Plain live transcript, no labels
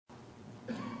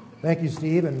Thank you,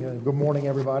 Steve, and good morning,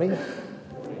 everybody.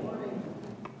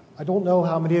 I don't know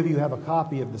how many of you have a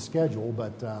copy of the schedule,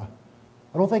 but I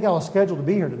don't think I was scheduled to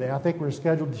be here today. I think we were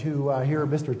scheduled to hear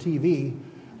Mr. TV.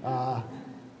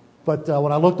 But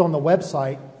when I looked on the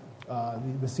website,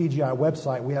 the CGI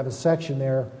website, we have a section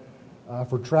there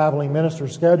for traveling minister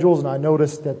schedules, and I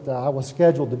noticed that I was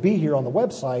scheduled to be here on the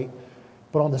website,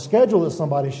 but on the schedule that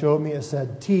somebody showed me, it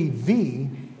said TV,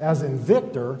 as in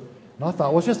Victor. And I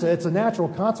thought, well, it's a natural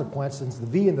consequence since the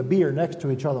V and the B are next to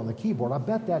each other on the keyboard. I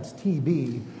bet that's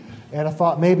TB. And I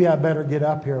thought maybe I better get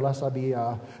up here lest I be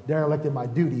derelict in my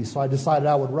duties. So I decided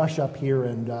I would rush up here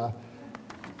and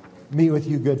meet with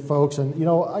you good folks. And, you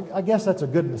know, I guess that's a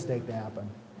good mistake to happen.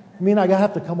 I mean, I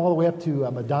have to come all the way up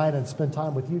to Medina and spend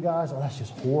time with you guys? Oh, that's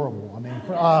just horrible. I mean,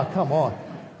 come on.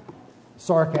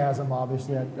 Sarcasm,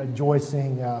 obviously. I enjoy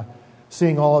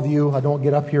seeing all of you. I don't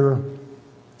get up here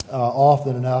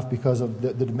often enough because of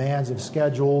the demands of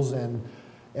schedules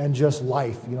and just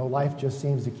life. You know, life just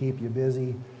seems to keep you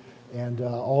busy, and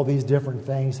all these different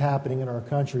things happening in our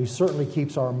country certainly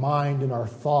keeps our mind and our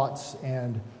thoughts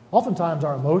and oftentimes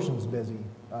our emotions busy.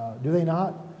 Do they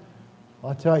not?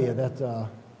 Well, I tell you that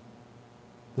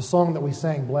the song that we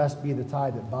sang, "Blessed Be the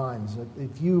Tie That Binds,"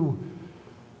 if you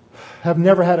have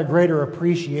never had a greater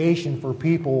appreciation for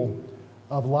people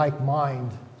of like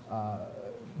mind,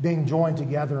 being joined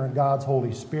together in God's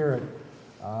Holy Spirit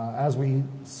as we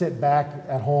sit back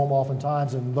at home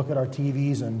oftentimes and look at our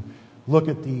TVs and look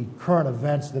at the current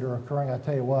events that are occurring, I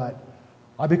tell you what,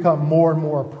 I become more and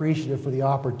more appreciative for the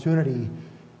opportunity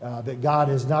that God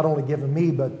has not only given me,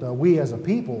 but we as a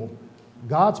people,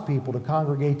 God's people, to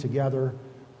congregate together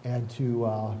and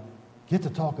to get to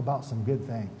talk about some good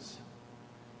things.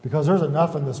 Because there's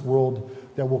enough in this world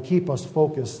that will keep us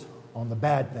focused on the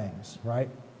bad things, right?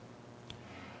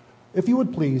 If you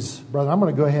would please, brother, I'm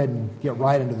going to go ahead and get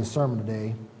right into the sermon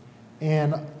today.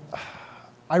 And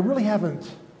I really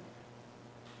haven't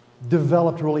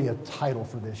developed really a title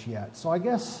for this yet. So I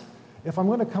guess if I'm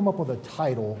going to come up with a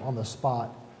title on the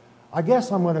spot, I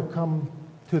guess I'm going to come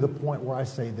to the point where I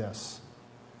say this.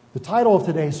 The title of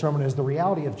today's sermon is "The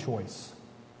Reality of Choice."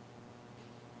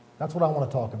 That's what I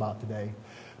want to talk about today.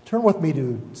 Turn with me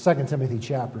to 2 Timothy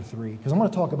chapter 3, because I'm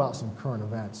going to talk about some current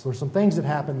events. There's some things that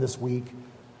happened this week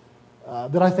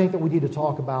that I think that we need to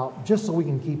talk about just so we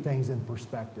can keep things in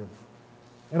perspective.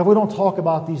 And if we don't talk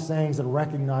about these things and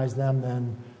recognize them,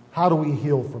 then how do we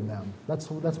heal from them? That's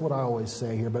what I always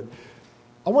say here. But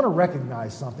I want to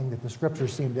recognize something that the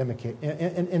Scriptures seem to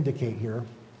indicate here.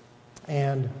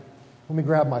 And let me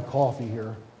grab my coffee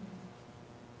here.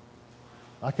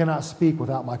 I cannot speak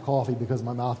without my coffee because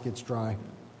my mouth gets dry,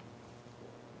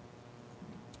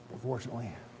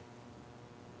 unfortunately.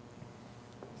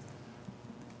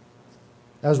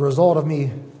 As a result of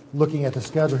me looking at the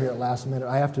schedule here at last minute,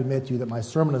 I have to admit to you that my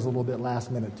sermon is a little bit last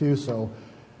minute too, so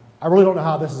I really don't know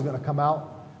how this is going to come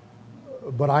out,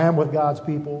 but I am with God's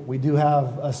people. We do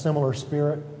have a similar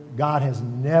spirit. God has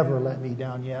never let me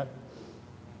down yet.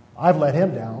 I've let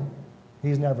Him down.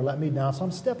 He's never let me down, so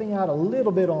I'm stepping out a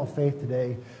little bit on faith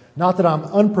today. Not that I'm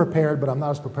unprepared, but I'm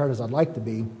not as prepared as I'd like to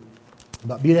be.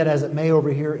 But be that as it may over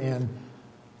here in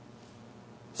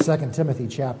 2 Timothy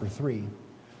chapter 3.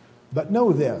 But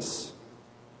know this,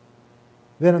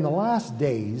 that in the last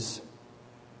days,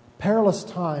 perilous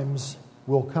times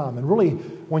will come. And really,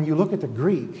 when you look at the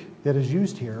Greek that is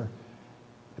used here,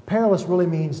 perilous really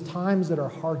means times that are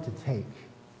hard to take.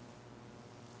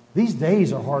 These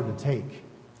days are hard to take,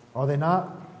 are they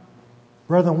not?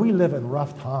 Brethren, we live in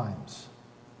rough times.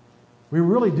 We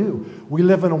really do. We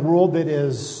live in a world that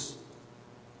is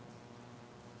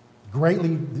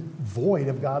greatly void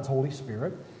of God's Holy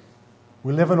Spirit.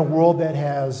 We live in a world that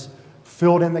has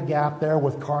filled in the gap there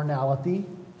with carnality,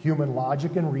 human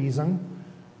logic and reason.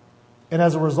 And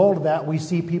as a result of that, we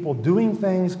see people doing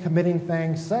things, committing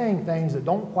things, saying things that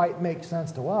don't quite make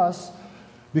sense to us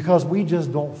because we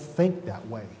just don't think that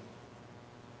way.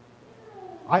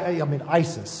 I mean,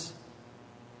 ISIS.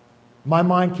 My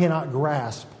mind cannot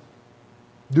grasp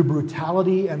the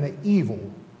brutality and the evil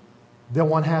that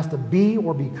one has to be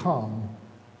or become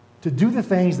to do the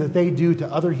things that they do to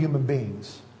other human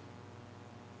beings.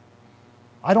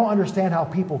 I don't understand how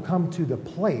people come to the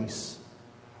place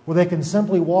where they can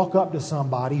simply walk up to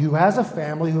somebody who has a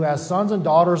family, who has sons and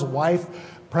daughters, a wife,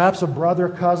 perhaps a brother,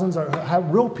 cousins, or have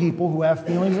real people who have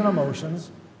feelings and emotions,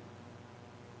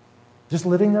 just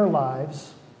living their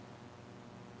lives.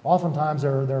 Oftentimes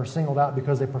they're singled out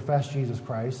because they profess Jesus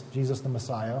Christ, Jesus the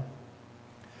Messiah.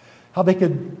 How they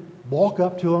could walk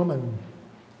up to them and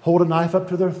hold a knife up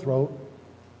to their throat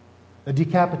and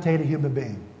decapitate a human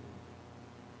being.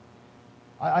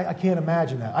 I can't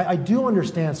imagine that. I do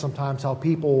understand sometimes how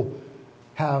people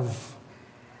have,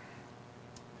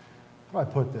 how do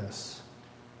I put this?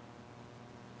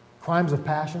 Crimes of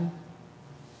passion.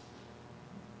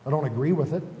 I don't agree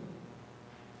with it.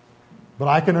 But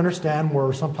I can understand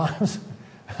where sometimes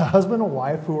a husband and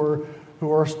wife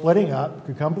who are splitting up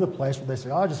could come to the place where they say,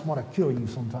 I just want to kill you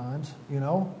sometimes, you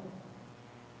know?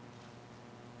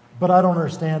 But I don't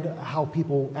understand how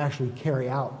people actually carry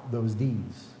out those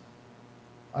deeds.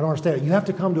 I don't understand it. You have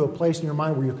to come to a place in your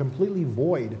mind where you're completely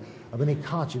void of any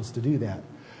conscience to do that.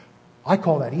 I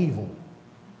call that evil.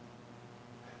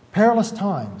 Perilous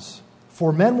times.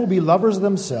 For men will be lovers of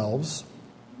themselves,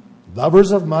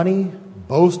 lovers of money,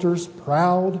 boasters,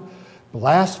 proud,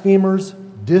 blasphemers,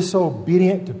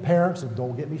 disobedient to parents. And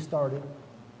don't get me started.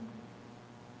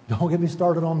 Don't get me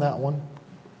started on that one.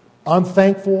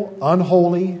 Unthankful,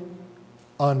 unholy,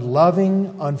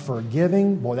 unloving,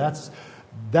 unforgiving. Boy, that's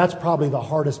probably the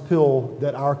hardest pill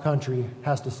that our country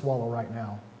has to swallow right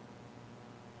now.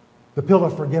 The pill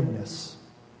of forgiveness.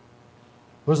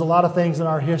 There's a lot of things in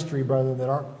our history, brother, that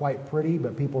aren't quite pretty,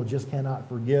 but people just cannot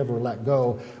forgive or let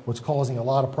go, what's causing a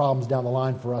lot of problems down the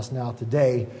line for us now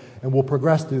today. And we'll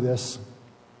progress through this,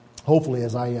 hopefully,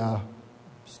 as I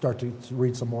start to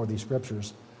read some more of these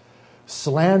scriptures.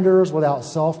 Slanderers without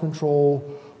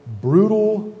self-control,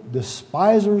 brutal,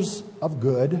 despisers of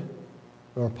good,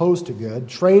 or opposed to good,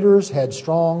 traitors,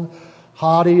 headstrong,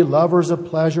 haughty, lovers of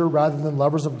pleasure rather than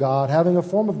lovers of God, having a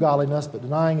form of godliness but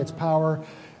denying its power.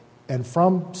 And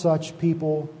from such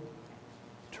people,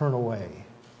 turn away,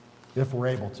 if we're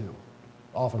able to.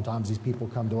 Oftentimes these people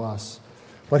come to us.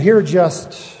 But here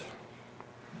just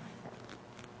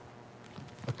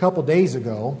a couple days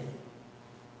ago,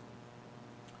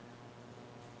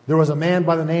 there was a man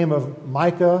by the name of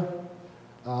Micah,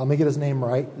 let me get his name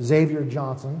right, Xavier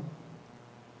Johnson,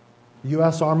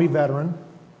 U.S. Army veteran,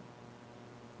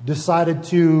 decided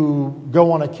to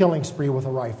go on a killing spree with a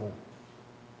rifle.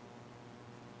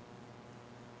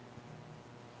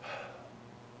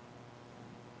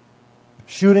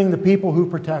 Shooting the people who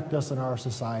protect us in our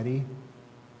society,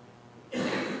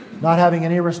 not having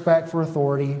any respect for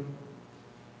authority,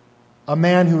 a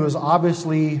man who is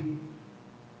obviously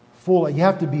you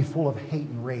have to be full of hate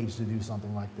and rage to do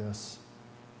something like this.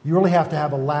 You really have to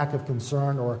have a lack of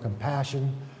concern or a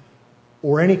compassion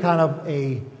or any kind of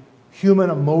a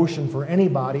human emotion for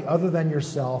anybody other than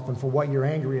yourself and for what you're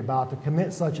angry about to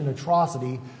commit such an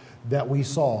atrocity that we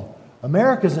saw.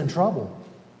 America's in trouble.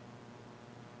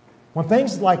 When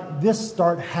things like this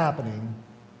start happening,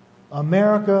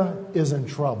 America is in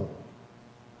trouble.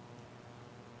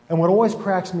 And what always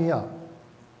cracks me up,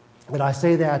 and I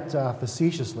say that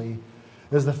facetiously,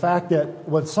 is the fact that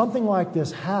when something like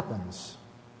this happens,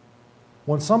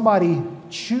 when somebody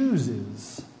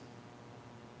chooses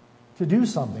to do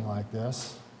something like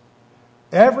this,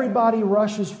 everybody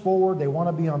rushes forward. They want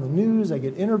to be on the news. They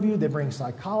get interviewed. They bring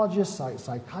psychologists,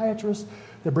 psychiatrists.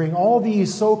 They bring all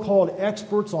these so-called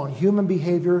experts on human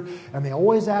behavior, and they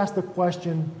always ask the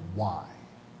question, why?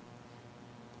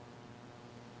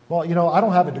 Well, you know, I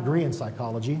don't have a degree in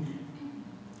psychology,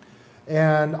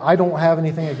 and I don't have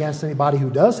anything against anybody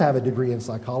who does have a degree in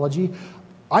psychology.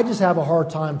 I just have a hard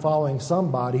time following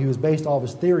somebody who's based all of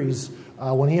his theories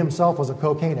when he himself was a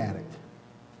cocaine addict.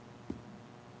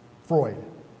 Freud.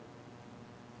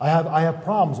 I have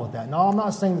problems with that. Now, I'm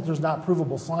not saying that there's not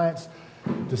provable science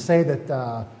to say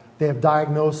that they have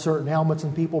diagnosed certain ailments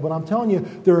in people, but I'm telling you,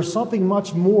 there is something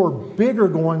much more bigger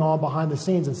going on behind the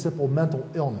scenes than simple mental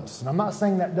illness. And I'm not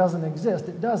saying that doesn't exist.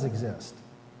 It does exist.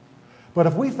 But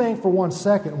if we think for 1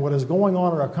 second what is going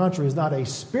on in our country is not a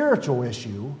spiritual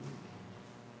issue,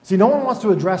 see, no one wants to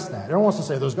address that. Everyone wants to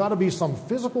say there's got to be some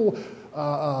physical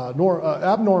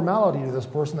abnormality to this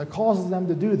person that causes them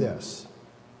to do this.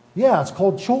 Yeah, it's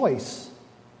called choice.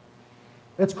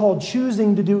 It's called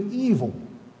choosing to do evil.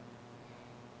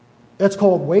 It's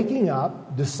called waking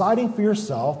up, deciding for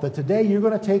yourself that today you're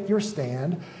going to take your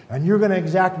stand and you're going to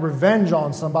exact revenge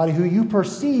on somebody who you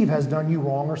perceive has done you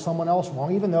wrong or someone else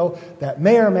wrong, even though that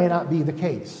may or may not be the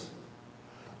case.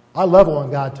 I love it when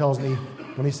God tells me,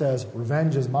 when he says,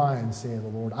 revenge is mine, saith the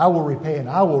Lord. I will repay and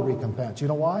I will recompense. You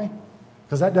know why?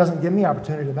 Because that doesn't give me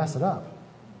opportunity to mess it up.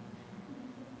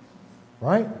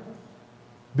 Right?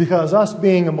 Because us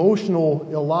being emotional,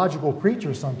 illogical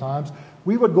creatures sometimes,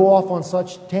 we would go off on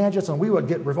such tangents and we would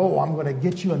get, I'm going to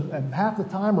get you, and half the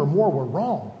time or more we're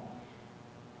wrong.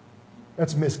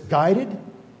 It's misguided,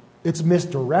 it's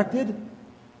misdirected,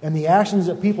 and the actions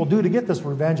that people do to get this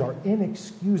revenge are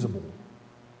inexcusable.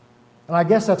 And I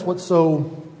guess that's what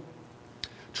so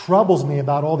troubles me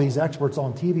about all these experts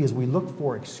on TV is we look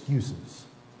for excuses.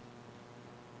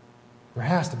 There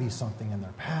has to be something in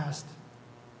their past.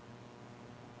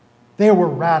 They were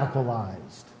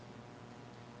radicalized.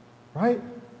 Right?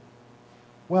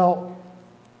 Well,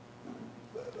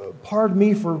 pardon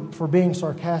me for being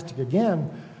sarcastic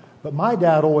again, but my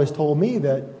dad always told me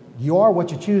that you are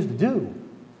what you choose to do.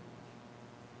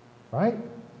 Right?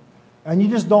 And you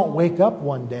just don't wake up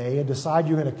one day and decide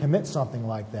you're going to commit something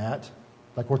like that.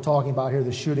 Like we're talking about here,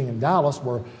 the shooting in Dallas,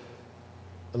 where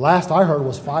the last I heard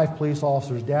was 5 police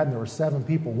officers dead and there were 7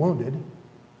 people wounded.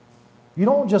 You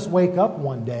don't just wake up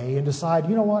one day and decide,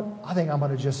 you know what, I think I'm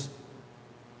going to just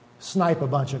snipe a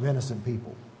bunch of innocent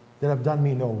people that have done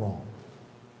me no wrong.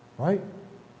 Right?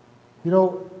 You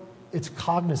know, it's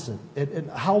cognizant.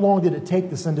 How long did it take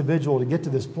this individual to get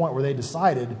to this point where they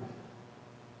decided,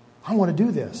 I want to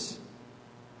do this?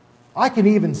 I can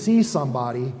even see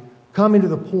somebody coming to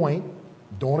the point,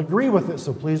 don't agree with it,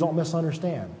 so please don't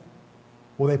misunderstand.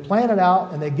 Well, they plan it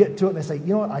out and they get to it and they say, you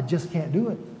know what, I just can't do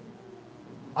it.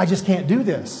 I just can't do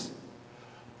this.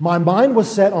 My mind was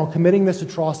set on committing this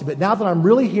atrocity, but now that I'm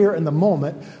really here in the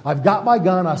moment, I've got my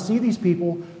gun, I see these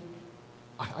people,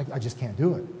 I just can't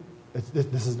do it.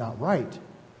 This is not right.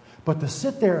 But to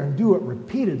sit there and do it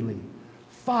repeatedly,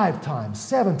 5 times,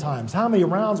 7 times, how many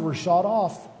rounds were shot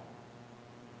off,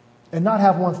 and not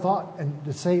have one thought and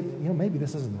to say, you know, maybe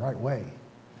this isn't the right way.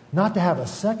 Not to have a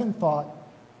second thought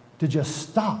to just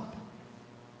stop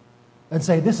and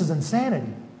say, this is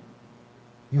insanity.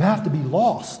 You have to be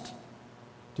lost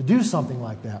to do something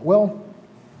like that. Well,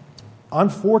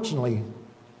 unfortunately,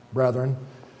 brethren,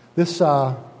 this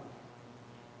man's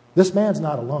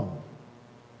not alone.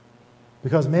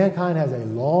 Because mankind has a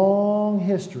long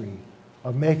history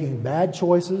of making bad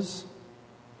choices,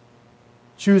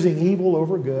 choosing evil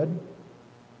over good,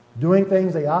 doing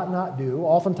things they ought not do.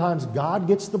 Oftentimes, God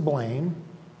gets the blame.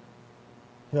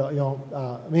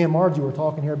 Me and Margie were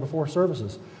talking here before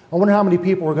services. I wonder how many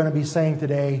people are going to be saying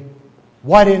today,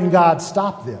 why didn't God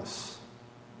stop this?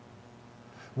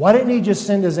 Why didn't He just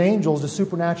send His angels to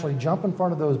supernaturally jump in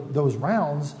front of those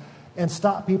rounds and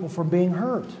stop people from being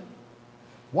hurt?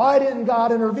 Why didn't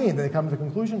God intervene? They come to the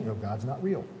conclusion, God's not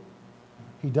real.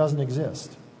 He doesn't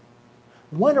exist.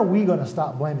 When are we going to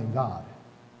stop blaming God?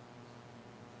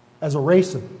 As a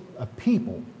race of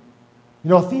people.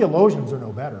 Theologians are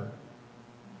no better.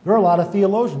 There are a lot of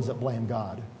theologians that blame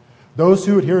God. Those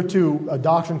who adhere to a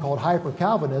doctrine called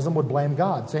hyper-Calvinism would blame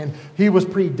God, saying He was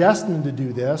predestined to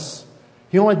do this.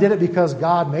 He only did it because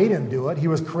God made Him do it. He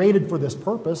was created for this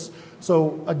purpose.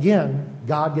 So again,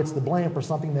 God gets the blame for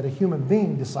something that a human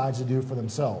being decides to do for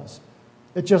themselves.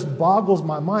 It just boggles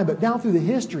my mind. But down through the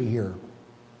history here,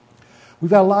 we've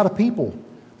got a lot of people.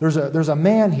 There's a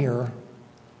man here,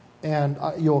 and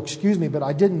you'll excuse me, but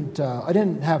I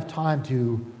didn't have time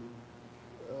to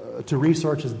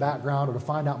research his background or to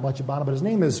find out much about him. But his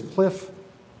name is Cliff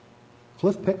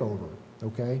Pickover.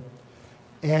 Okay.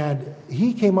 And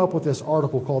he came up with this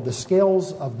article called The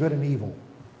Scales of Good and Evil,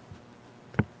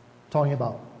 talking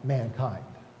about mankind,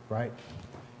 right?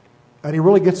 And he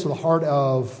really gets to the heart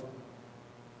of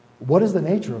what is the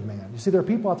nature of man. You see, there are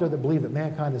people out there that believe that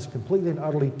mankind is completely and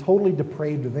utterly, totally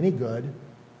depraved of any good,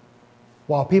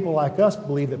 while people like us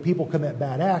believe that people commit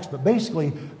bad acts, but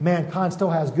basically mankind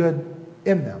still has good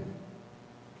in them.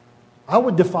 I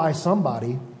would defy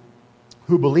somebody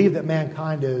who believed that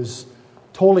mankind is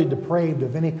totally depraved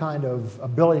of any kind of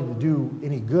ability to do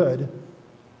any good.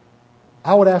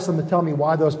 I would ask them to tell me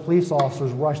why those police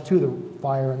officers rushed to the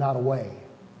fire and not away.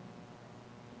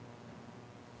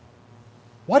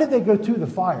 Why did they go to the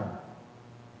fire?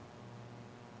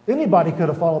 Anybody could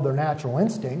have followed their natural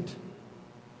instinct.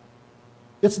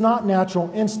 It's not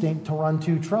natural instinct to run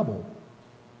to trouble.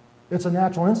 It's a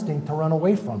natural instinct to run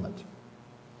away from it.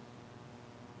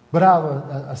 But out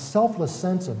of a selfless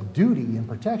sense of duty and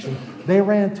protection, they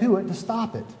ran to it to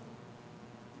stop it.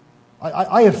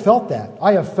 I have felt that.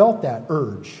 I have felt that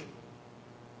urge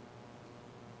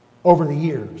over the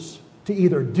years to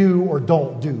either do or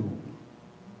don't do.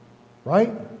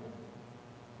 Right?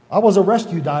 I was a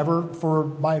rescue diver for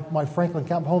my Franklin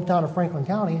County, hometown of Franklin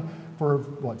County for,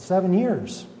 7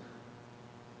 years.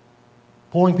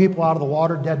 Pulling people out of the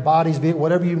water, dead bodies,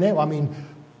 whatever you name. I mean,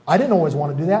 I didn't always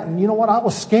want to do that. And you know what? I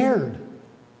was scared.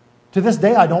 To this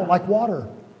day, I don't like water.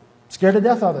 Scared to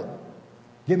death of it.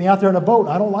 Get me out there in a boat,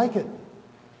 I don't like it.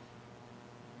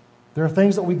 There are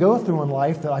things that we go through in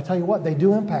life that I tell you what, they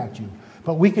do impact you.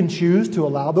 But we can choose to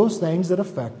allow those things that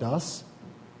affect us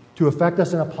to affect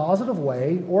us in a positive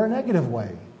way or a negative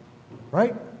way.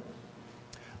 Right?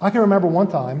 I can remember one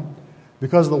time,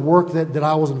 because of the work that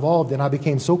I was involved in, I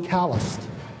became so calloused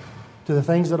to the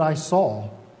things that I saw.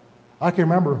 I can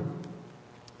remember,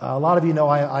 a lot of you know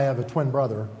I have a twin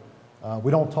brother,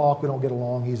 We don't talk, we don't get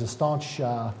along. He's a staunch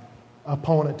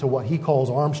opponent to what he calls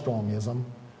Armstrongism.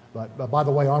 But by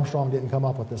the way, Armstrong didn't come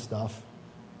up with this stuff.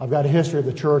 I've got a history of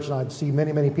the church, and I see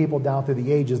many, many people down through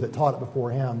the ages that taught it before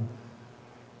him.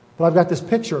 But I've got this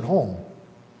picture at home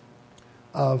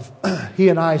of he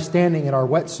and I standing in our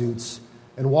wetsuits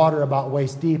in water about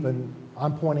waist deep, and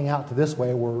I'm pointing out to this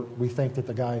way where we think that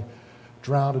the guy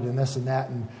drowned in this and that.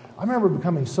 And I remember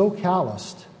becoming so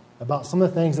calloused about some of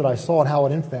the things that I saw and how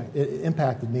it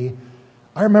impacted me.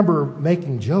 I remember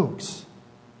making jokes.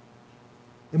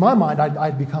 In my mind,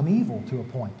 I'd become evil to a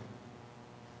point.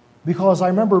 Because I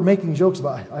remember making jokes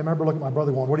about, I remember looking at my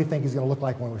brother going, what do you think he's going to look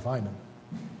like when we find him?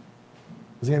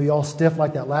 Is he going to be all stiff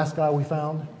like that last guy we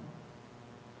found?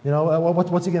 You know,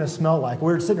 what's he going to smell like?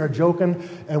 We were sitting there joking,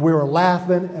 and we were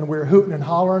laughing, and we were hooting and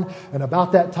hollering, and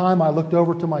about that time I looked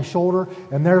over to my shoulder,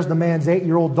 and there's the man's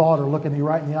 8-year-old daughter looking me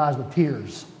right in the eyes with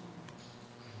tears.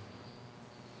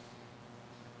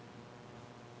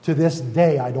 To this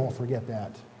day, I don't forget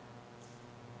that.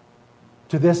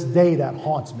 To this day, that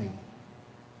haunts me.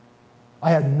 I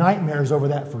had nightmares over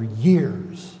that for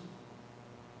years.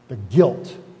 The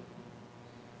guilt.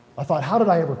 I thought, how did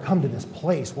I ever come to this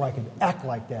place where I could act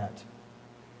like that?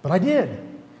 But I did.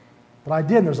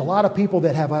 And there's a lot of people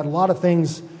that have had a lot of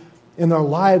things in their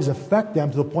lives affect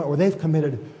them to the point where they've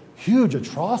committed huge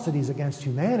atrocities against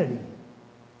humanity.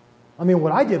 I mean,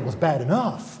 what I did was bad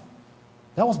enough.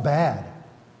 That was bad.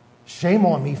 Shame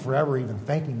on me for ever even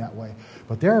thinking that way.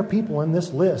 But there are people in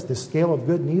this list, this scale of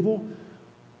good and evil,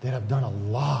 that have done a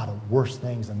lot of worse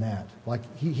things than that. Like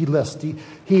he lists,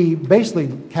 he basically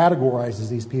categorizes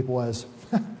these people as,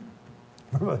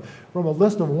 from a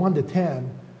list of 1 to 10,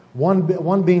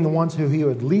 one being the ones who he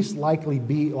would least likely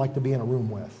like to be in a room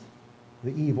with,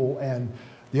 the evil, and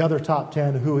the other top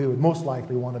 10 who he would most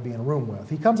likely want to be in a room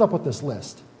with. He comes up with this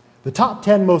list. The top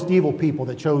 10 most evil people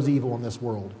that chose evil in this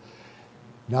world.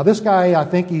 Now this guy, I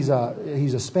think he's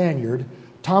a Spaniard,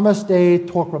 Thomas de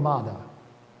Torquemada.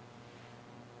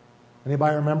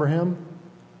 Anybody remember him?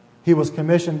 He was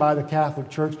commissioned by the Catholic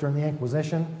Church during the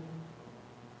Inquisition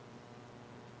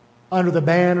under the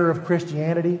banner of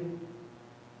Christianity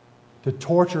to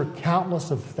torture countless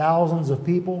of thousands of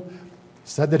people.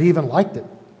 Said that he even liked it.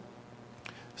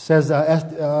 Says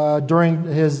during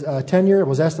his tenure, it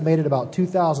was estimated about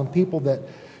 2,000 people that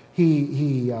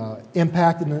he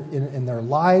impacted in their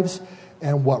lives,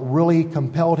 and what really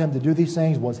compelled him to do these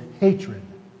things was hatred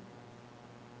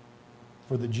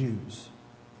for the Jews.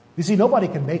 You see, nobody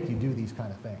can make you do these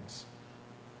kind of things.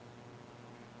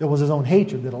 It was his own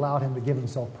hatred that allowed him to give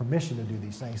himself permission to do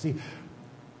these things. See,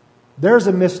 there's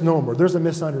a misnomer, there's a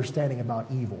misunderstanding about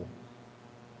evil.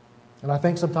 And I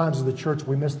think sometimes as the church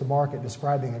we miss the mark at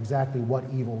describing exactly what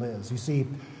evil is. You see,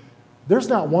 there's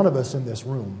not one of us in this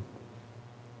room,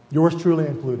 yours truly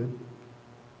included,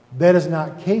 that is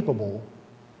not capable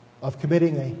of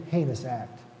committing a heinous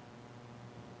act.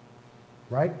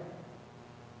 Right?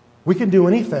 We can do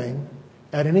anything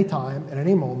at any time, at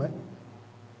any moment.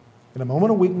 In a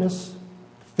moment of weakness,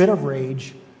 fit of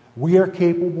rage, we are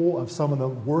capable of some of the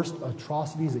worst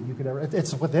atrocities that you could ever...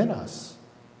 It's within us.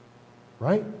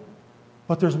 Right?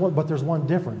 But there's one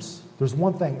difference. There's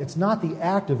one thing. It's not the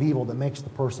act of evil that makes the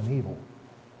person evil.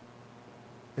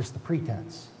 It's the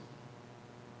pretense.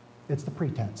 It's the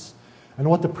pretense. And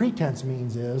what the pretense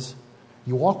means is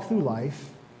you walk through life.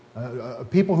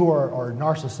 People who are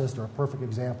narcissists are a perfect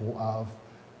example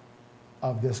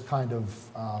of this kind of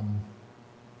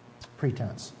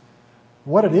pretense.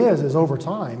 What it is over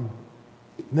time,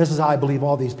 and this is how I believe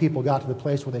all these people got to the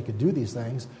place where they could do these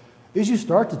things, is you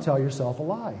start to tell yourself a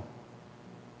lie.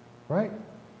 Right?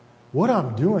 What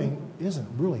I'm doing isn't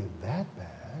really that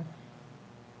bad.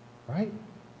 Right?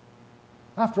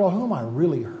 After all, who am I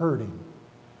really hurting?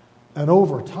 And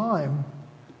over time,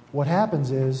 what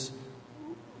happens is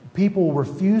people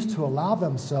refuse to allow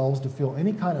themselves to feel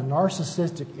any kind of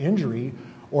narcissistic injury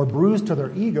or bruise to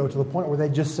their ego to the point where they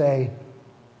just say,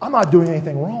 I'm not doing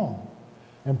anything wrong.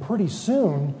 And pretty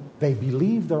soon, they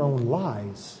believe their own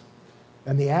lies.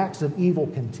 And the acts of evil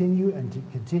continue, and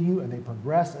they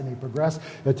progress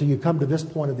until you come to this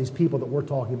point of these people that we're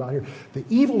talking about here. The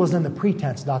evil is in the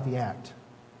pretense, not the act.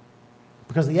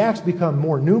 Because the acts become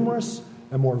more numerous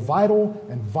and more vital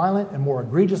and violent and more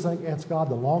egregious against God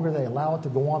the longer they allow it to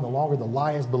go on, the longer the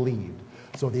lie is believed.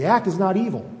 So the act is not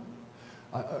evil.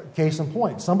 Case in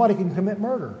point, somebody can commit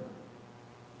murder.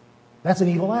 That's an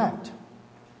evil act.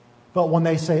 But when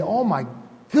they say, oh my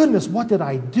goodness, what did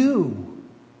I do?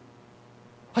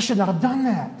 I should not have done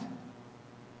that.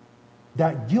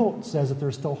 That guilt says that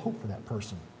there's still hope for that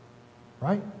person.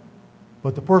 Right?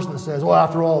 But the person that says, well,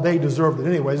 after all, they deserved it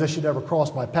anyways, they should never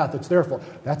cross my path, it's their fault,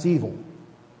 that's evil.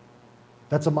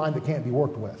 That's a mind that can't be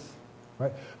worked with.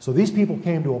 Right? So these people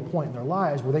came to a point in their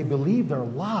lives where they believed their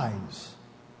lies.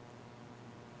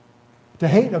 To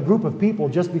hate a group of people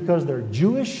just because they're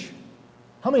Jewish,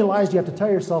 how many lies do you have to tell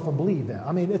yourself and believe that?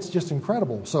 I mean, it's just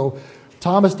incredible. So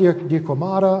Thomas de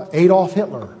Quemada, Adolf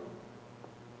Hitler.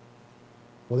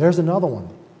 Well, there's another one.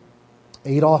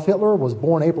 Adolf Hitler was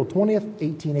born April 20th,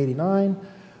 1889,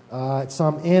 at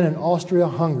some inn in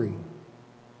Austria-Hungary.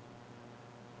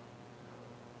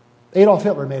 Adolf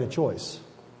Hitler made a choice.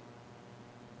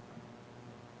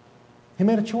 He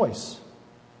made a choice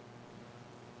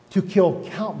to kill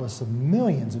countless of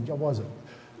millions of, what was it?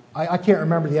 I can't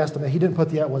remember the estimate. He didn't put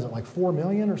the, was it like 4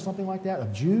 million or something like that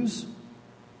of Jews?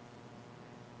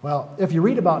 Well, if you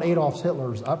read about Adolf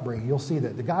Hitler's upbringing, you'll see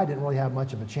that the guy didn't really have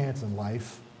much of a chance in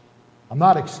life. I'm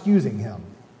not excusing him.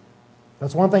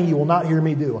 That's one thing you will not hear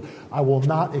me do. I will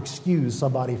not excuse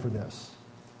somebody for this.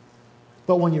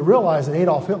 But when you realize that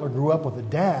Adolf Hitler grew up with a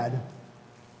dad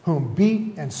whom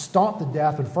beat and stomped to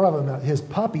death in front of him, his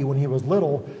puppy, when he was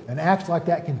little, and acts like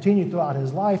that continued throughout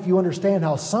his life, you understand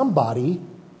how somebody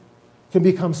can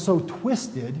become so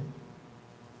twisted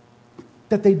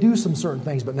that they do some certain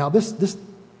things. But now this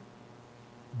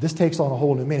takes on a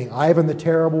whole new meaning. Ivan the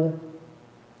Terrible,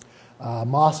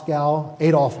 Moscow,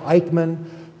 Adolf Eichmann,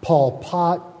 Pol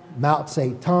Pot, Mao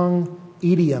Zedong,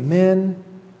 Idi Amin,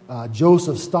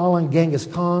 Joseph Stalin, Genghis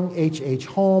Khan, H.H.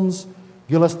 Holmes,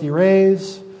 Gilles de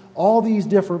Rais. All these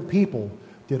different people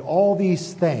did all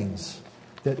these things,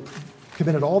 that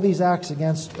committed all these acts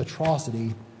against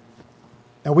atrocity.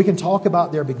 And we can talk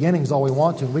about their beginnings all we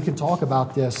want to. And we can talk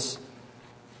about this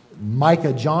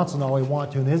Micah Johnson all we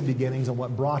want to in his beginnings and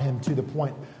what brought him to the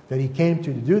point that he came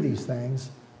to do these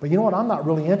things. But you know what? I'm not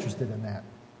really interested in that.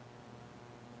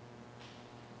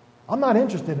 I'm not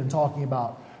interested in talking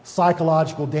about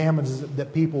psychological damages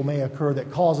that people may occur that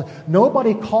cause.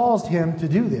 Nobody caused him to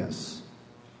do this.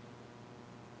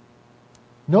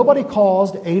 Nobody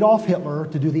caused Adolf Hitler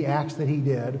to do the acts that he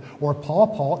did, or Pol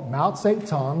Pot, Mao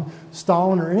Zedong,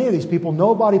 Stalin, or any of these people.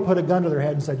 Nobody put a gun to their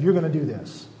head and said, you're going to do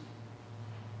this.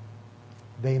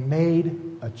 They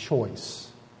made a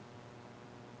choice.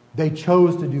 They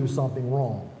chose to do something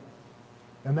wrong.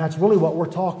 And that's really what we're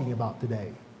talking about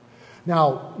today.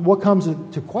 Now, what comes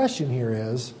to question here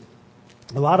is,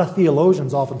 a lot of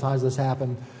theologians, oftentimes this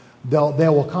happen, they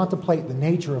will contemplate the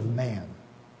nature of man.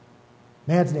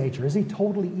 Man's nature. Is he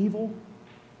totally evil?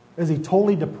 Is he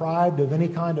totally deprived of any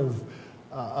kind of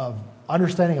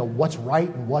understanding of what's right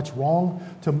and what's wrong?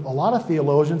 To a lot of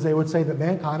theologians, they would say that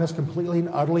mankind is completely and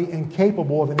utterly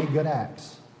incapable of any good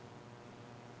acts.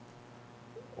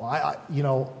 Well, I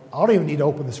don't even need to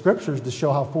open the scriptures to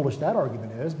show how foolish that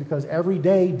argument is, because every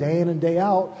day, day in and day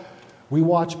out, we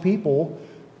watch people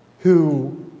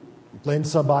who lend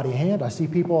somebody a hand. I see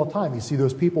people all the time. You see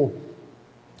those people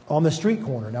on the street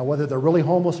corner. Now, whether they're really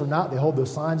homeless or not, they hold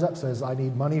those signs up, says, I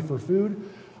need money for food.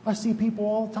 I see people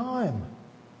all the time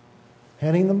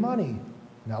handing them money.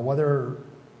 Now, whether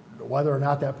or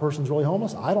not that person's really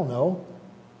homeless, I don't know.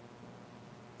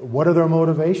 What are their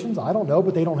motivations? I don't know,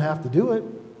 but they don't have to do it.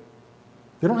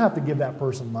 They don't have to give that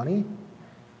person money.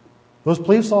 Those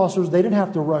police officers, they didn't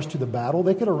have to rush to the battle.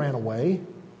 They could have ran away.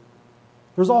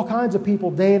 There's all kinds of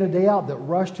people day in and day out that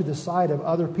rush to the side of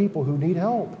other people who need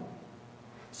help.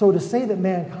 So to say that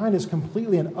mankind is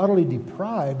completely and utterly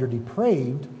deprived or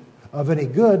depraved of any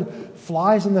good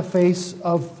flies in the face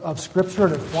of Scripture,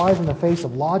 and it flies in the face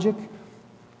of logic.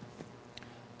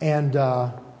 And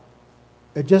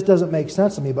it just doesn't make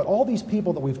sense to me. But all these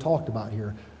people that we've talked about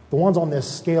here, the ones on this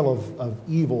scale of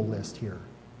evil list here,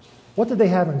 what did they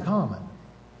have in common?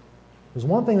 There's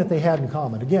one thing that they had in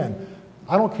common. Again,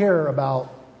 I don't care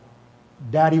about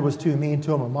daddy was too mean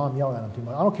to him or mom yelled at him too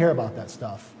much. I don't care about that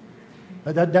stuff.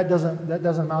 That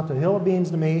doesn't amount to a hill of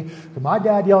beans to me. Because my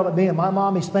dad yelled at me and my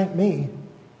mommy spanked me.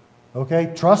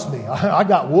 Okay, trust me, I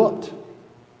got whooped.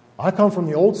 I come from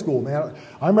the old school, man.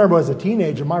 I remember as a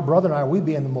teenager, my brother and I, we'd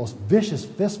be in the most vicious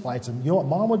fist fights. And you know what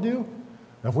mom would do?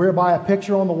 If we were by a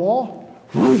picture on the wall,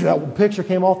 that picture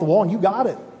came off the wall and you got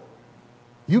it.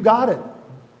 You got it.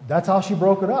 That's how she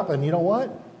broke it up. And you know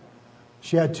what?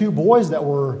 She had two boys that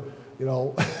were,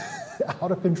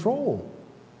 out of control.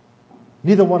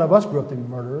 Neither one of us grew up to be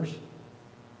murderers,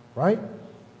 right?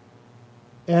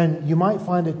 And you might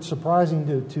find it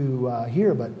surprising to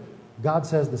hear, but God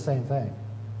says the same thing.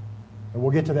 And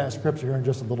we'll get to that scripture here in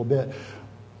just a little bit.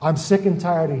 I'm sick and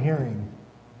tired of hearing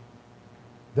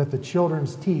that the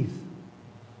children's teeth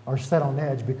are set on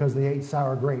edge because they ate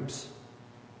sour grapes.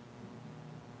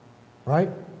 Right?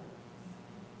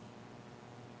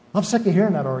 I'm sick of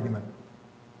hearing that argument.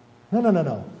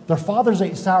 No. Their fathers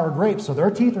ate sour grapes, so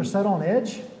their teeth are set on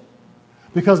edge?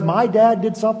 Because my dad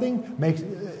did something,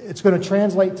 it's going to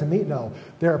translate to me? No.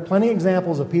 There are plenty of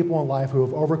examples of people in life who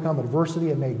have overcome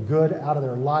adversity and made good out of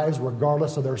their lives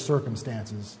regardless of their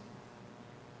circumstances.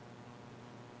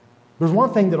 There's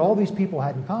one thing that all these people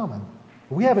had in common.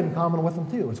 We have it in common with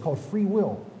them too. It's called free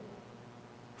will.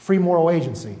 Free moral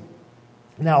agency.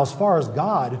 Now, as far as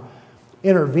God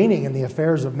intervening in the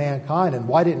affairs of mankind, and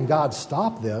why didn't God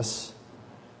stop this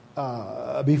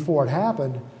before it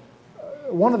happened?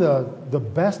 One of the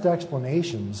best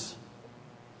explanations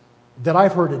that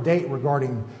I've heard to date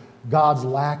regarding God's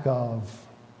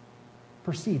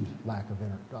perceived lack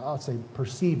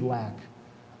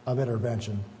of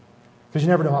intervention, because you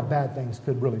never know how bad things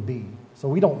could really be. So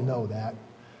we don't know that.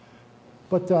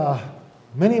 But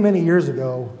many, many years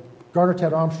ago, Gardner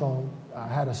Ted Armstrong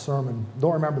had a sermon.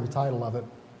 Don't remember the title of it.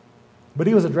 But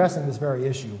he was addressing this very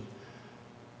issue.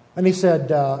 And he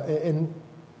said, and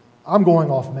I'm going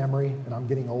off memory, and I'm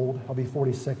getting old. I'll be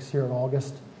 46 here in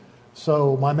August.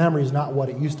 So my memory is not what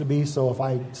it used to be. So if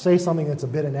I say something that's a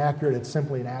bit inaccurate, it's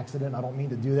simply an accident. I don't mean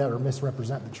to do that or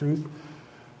misrepresent the truth.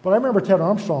 But I remember Ted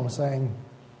Armstrong saying,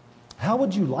 how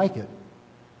would you like it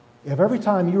if every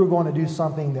time you were going to do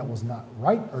something that was not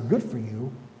right or good for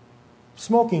you,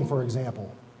 smoking, for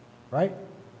example, right?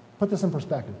 Put this in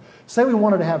perspective. Say we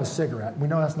wanted to have a cigarette. We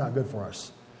know that's not good for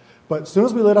us. But as soon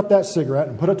as we lit up that cigarette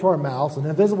and put it to our mouths, an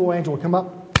invisible angel would come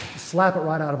up, slap it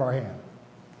right out of our hand.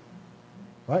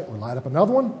 Right? We light up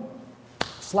another one,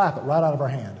 slap it right out of our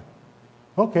hand.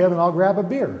 Okay, then I'll grab a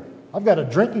beer. I've got a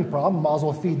drinking problem. Might as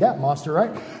well feed that monster,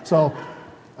 right? So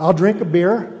I'll drink a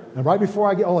beer, and right before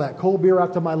I get that cold beer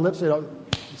out to my lips,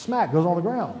 smack, goes on the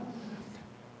ground.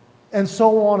 And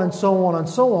so on and so on and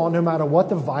so on, no matter what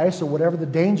the vice or whatever the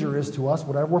danger is to us,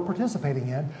 whatever we're participating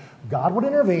in, God would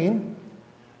intervene.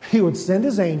 He would send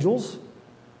his angels,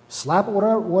 slap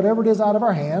whatever it is out of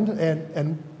our hand,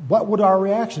 and what would our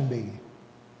reaction be?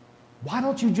 Why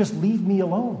don't you just leave me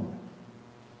alone?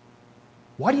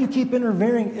 Why do you keep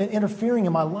interfering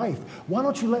in my life? Why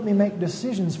don't you let me make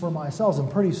decisions for myself? And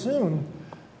pretty soon,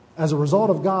 as a result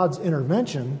of God's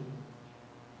intervention,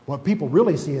 what people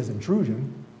really see as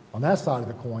intrusion on that side of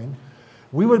the coin,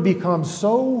 we would become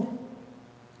so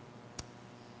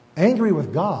angry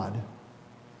with God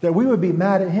that we would be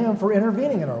mad at him for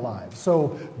intervening in our lives.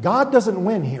 So God doesn't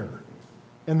win here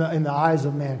in the eyes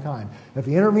of mankind. If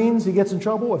he intervenes, he gets in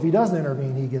trouble. If he doesn't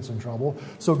intervene, he gets in trouble.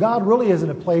 So God really is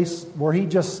in a place where he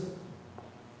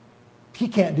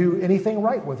can't do anything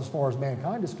right with as far as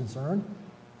mankind is concerned,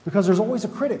 because there's always a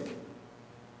critic.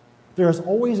 There's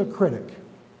always a critic.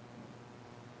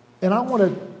 And I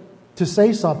wanted to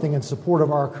say something in support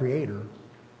of our Creator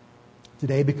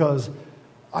today, because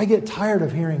I get tired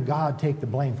of hearing God take the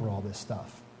blame for all this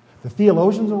stuff. The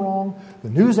theologians are wrong, the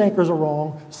news anchors are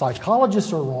wrong,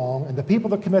 psychologists are wrong, and the people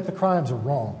that commit the crimes are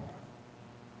wrong.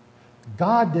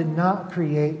 God did not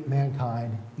create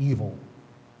mankind evil.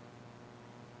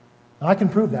 And I can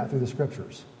prove that through the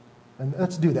Scriptures. And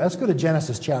let's do that. Let's go to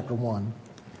Genesis chapter 1.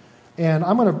 And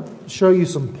I'm going to show you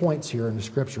some points here in the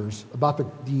Scriptures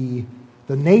about the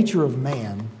nature of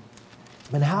man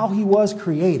and how he was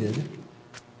created,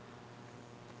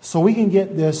 so we can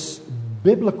get this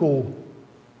biblical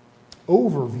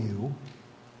overview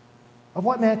of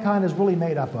what mankind is really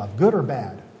made up of, good or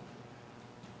bad.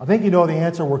 I think you know the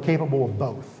answer. We're capable of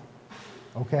both.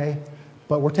 Okay?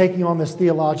 But we're taking on this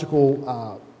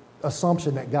theological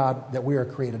assumption that we are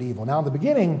created evil. Now, in the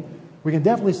beginning, we can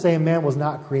definitely say man was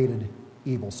not created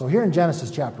evil. So here in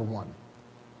Genesis chapter 1,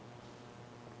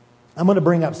 I'm going to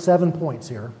bring up 7 points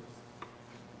here.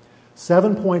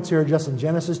 7 points here just in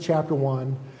Genesis chapter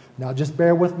 1. Now, just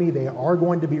bear with me. They are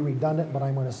going to be redundant, but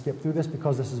I'm going to skip through this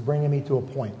because this is bringing me to a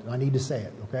point. I need to say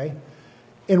it, okay?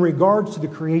 In regards to the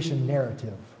creation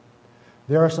narrative,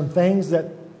 there are some things that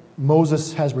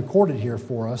Moses has recorded here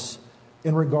for us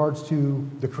in regards to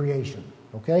the creation,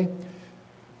 okay?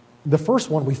 The first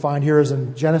one we find here is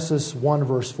in Genesis 1,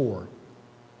 verse 4.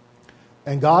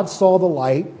 And God saw the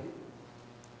light,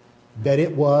 that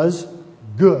it was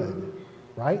good,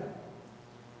 right?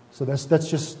 So let's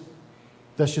just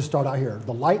start out here.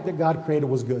 The light that God created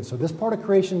was good. So this part of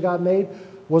creation God made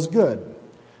was good.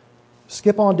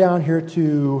 Skip on down here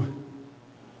to,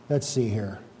 let's see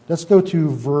here. Let's go to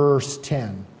verse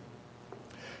 10.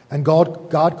 And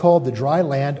God called the dry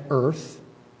land earth,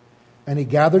 and he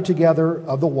gathered together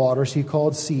of the waters he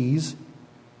called seas,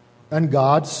 and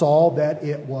God saw that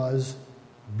it was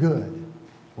good.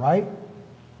 Right?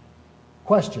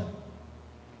 Question.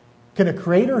 Can a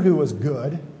creator who was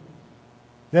good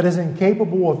that is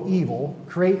incapable of evil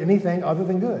create anything other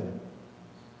than good?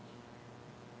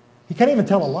 He can't even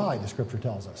tell a lie, the Scripture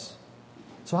tells us.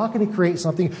 So how can he create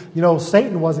something?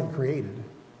 Satan wasn't created.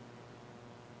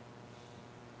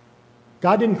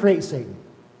 God didn't create Satan.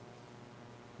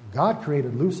 God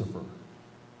created Lucifer.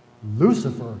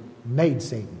 Lucifer made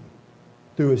Satan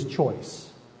through his choice.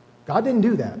 God didn't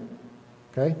do that.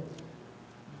 Okay?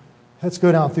 Let's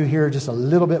go down through here just a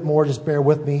little bit more. Just bear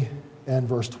with me. And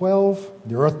verse 12,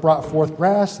 the earth brought forth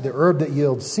grass, the herb that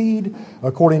yields seed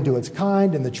according to its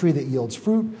kind, and the tree that yields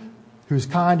fruit, whose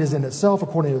kind is in itself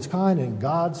according to its kind. And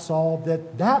God saw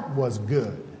that that was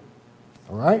good.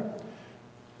 All right?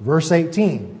 Verse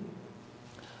 18,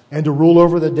 and to rule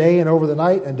over the day and over the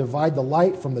night and divide the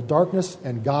light from the darkness.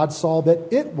 And God saw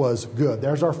that it was good.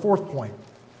 There's our fourth point.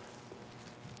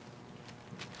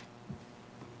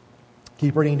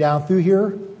 Keep reading down through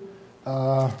here.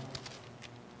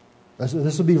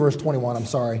 This will be verse 21, I'm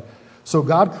sorry. So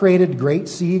God created great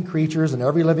sea creatures and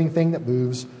every living thing that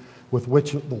moves, with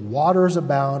which the waters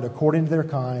abound according to their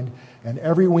kind, and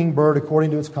every winged bird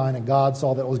according to its kind. And God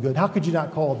saw that it was good. How could you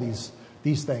not call these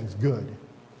things good?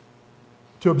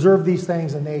 To observe these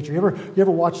things in nature. You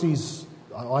ever watch these?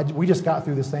 We just got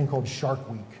through this thing called Shark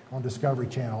Week on Discovery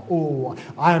Channel. Oh,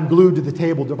 I am glued to the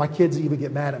table. My kids even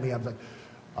get mad at me. I'm like,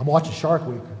 I'm watching Shark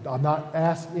Week. I'm not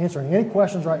answering any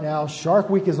questions right now.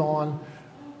 Shark Week is on.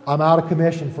 I'm out of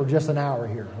commission for just an hour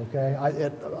here.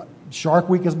 Okay, Shark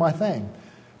Week is my thing.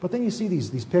 But then you see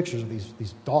these pictures of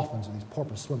these dolphins and these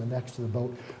porpoise swimming next to the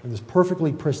boat, and this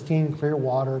perfectly pristine, clear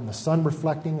water, and the sun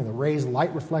reflecting, and the rays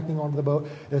light reflecting onto the boat.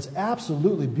 And it's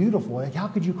absolutely beautiful. Like, how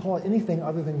could you call it anything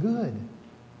other than good?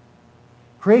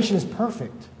 Creation is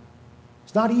perfect.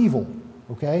 It's not evil.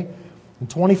 Okay. In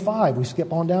 25, we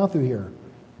skip on down through here.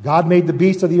 God made the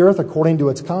beasts of the earth according to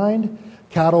its kind,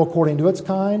 cattle according to its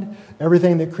kind,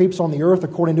 everything that creeps on the earth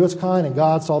according to its kind, and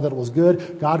God saw that it was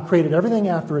good. God created everything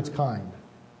after its kind.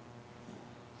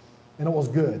 And it was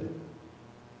good.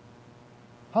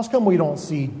 How come we don't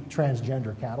see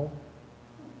transgender cattle?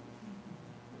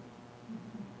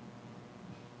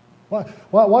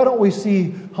 Why don't we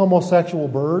see homosexual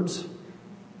birds?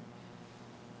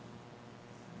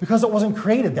 Because it wasn't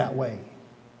created that way.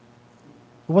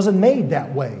 It wasn't made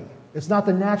that way. It's not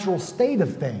the natural state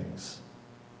of things.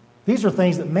 These are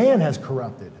things that man has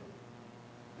corrupted.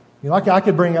 I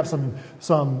could bring up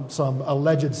some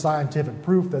alleged scientific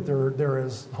proof that there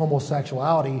is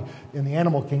homosexuality in the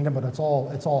animal kingdom, but it's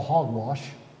all hogwash.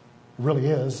 It really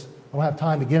is. I don't have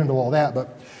time to get into all that.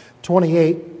 But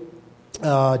 28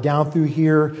 down through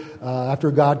here,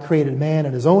 after God created man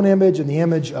in His own image, in the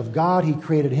image of God He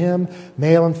created him,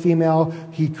 male and female.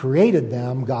 He created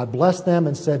them. God blessed them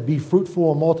and said, "Be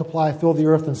fruitful and multiply, fill the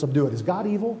earth and subdue it." Is God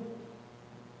evil?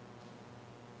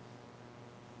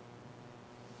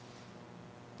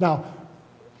 Now,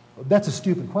 that's a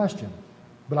stupid question.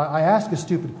 But I ask a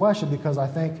stupid question because I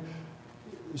think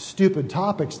stupid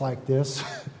topics like this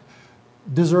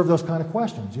deserve those kind of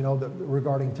questions,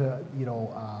 regarding to,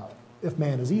 if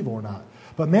man is evil or not.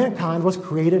 But mankind was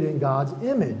created in God's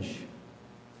image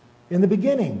in the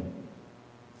beginning.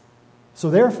 So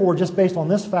therefore, just based on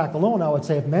this fact alone, I would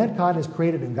say if mankind is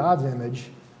created in God's image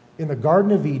in the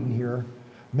Garden of Eden here,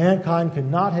 mankind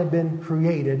could not have been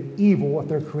created evil if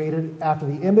they're created after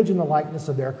the image and the likeness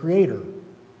of their Creator.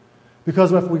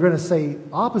 Because if we're going to say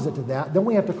opposite to that, then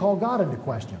we have to call God into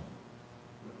question.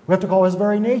 We have to call His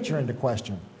very nature into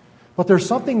question. But there's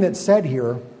something that's said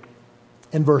here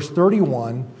in verse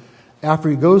 31, after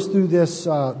he goes through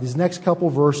these next couple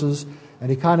verses, and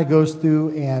he kind of goes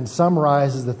through and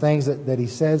summarizes the things that he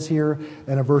says here.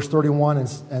 And in verse 31,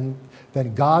 and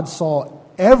then God saw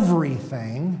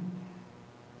everything.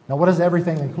 Now, what does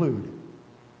everything include?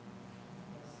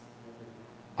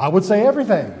 I would say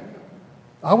everything.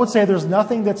 I would say there's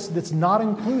nothing that's not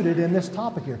included in this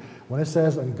topic here. When it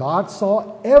says, and God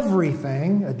saw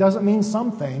everything, it doesn't mean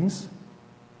some things.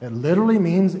 It literally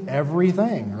means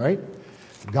everything, right?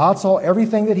 God saw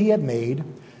everything that He had made,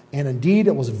 and indeed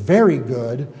it was very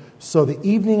good. So the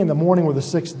evening and the morning were the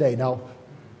sixth day. Now,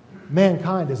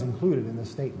 mankind is included in this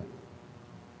statement.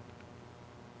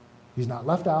 He's not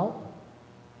left out.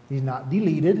 He's not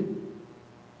deleted.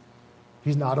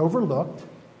 He's not overlooked.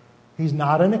 He's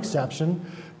not an exception.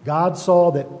 God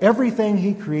saw that everything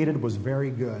He created was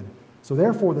very good. So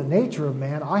therefore, the nature of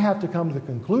man, I have to come to the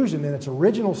conclusion that its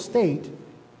original state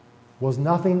was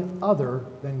nothing other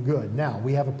than good. Now,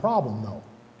 we have a problem, though,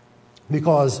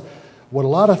 because what a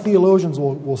lot of theologians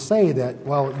will say that,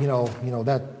 well,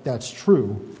 that's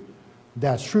true.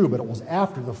 That's true, but it was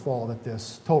after the fall that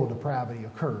this total depravity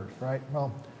occurred, right?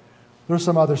 Well, there's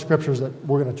some other scriptures that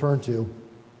we're going to turn to.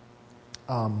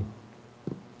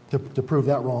 to prove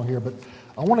that wrong here. But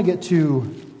I want to get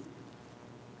to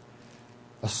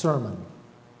a sermon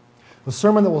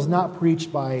that was not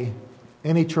preached by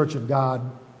any Church of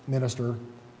God minister,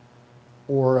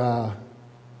 or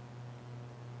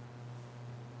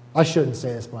I shouldn't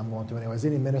say this, but I'm going to anyways.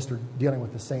 Any minister dealing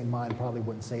with the same mind probably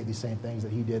wouldn't say these same things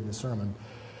that he did in the sermon.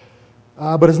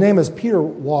 But his name is Peter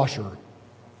Washer.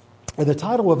 And the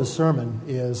title of his sermon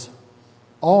is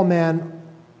All Men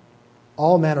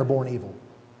Are Born Evil.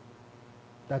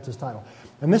 That's his title.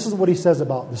 And this is what he says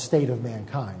about the state of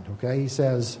mankind. Okay, he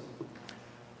says,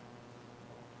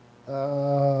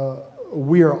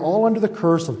 we are all under the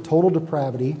curse of total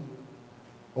depravity.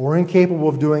 We're incapable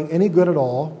of doing any good at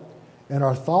all. And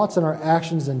our thoughts and our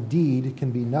actions and deed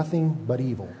can be nothing but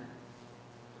evil.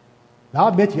 Now, I'll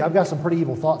admit to you, I've got some pretty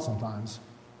evil thoughts sometimes.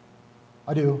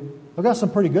 I do. I've got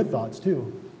some pretty good thoughts,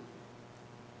 too.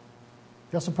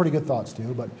 Got some pretty good thoughts,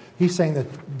 too. But he's saying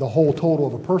that the whole total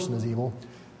of a person is evil.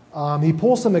 He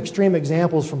pulls some extreme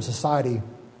examples from society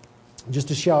just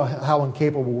to show how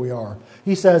incapable we are.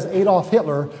 He says Adolf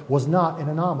Hitler was not an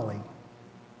anomaly.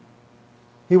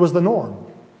 He was the norm.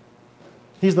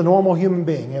 He's the normal human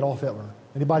being, Adolf Hitler.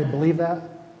 Anybody believe that?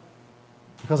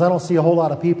 Because I don't see a whole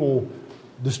lot of people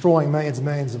destroying millions and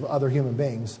millions of other human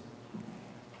beings.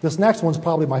 This next one's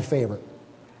probably my favorite.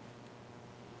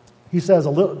 He says,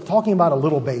 talking about a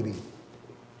little baby.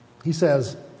 He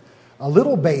says, a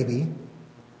little baby,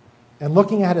 and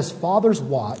looking at his father's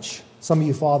watch. Some of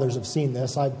you fathers have seen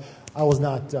this. I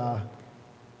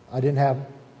didn't have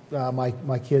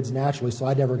my kids naturally, so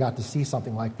I never got to see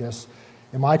something like this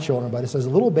in my children. But it says, a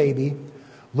little baby,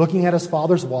 looking at his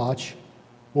father's watch,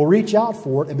 will reach out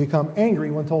for it and become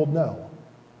angry when told no.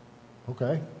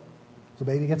 Okay? So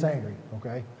baby gets angry.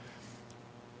 Okay?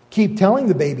 Keep telling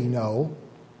the baby no.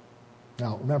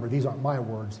 Now, remember, these aren't my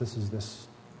words. This is this.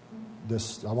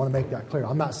 I want to make that clear.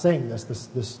 I'm not saying this.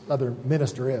 This other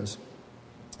minister is.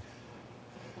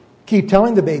 Keep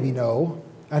telling the baby no,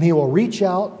 and he will reach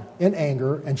out in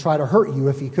anger and try to hurt you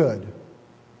if he could.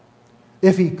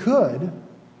 If he could,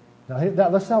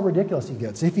 that's how ridiculous he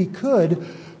gets. If he could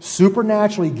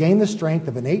supernaturally gain the strength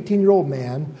of an 18-year-old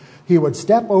man, he would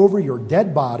step over your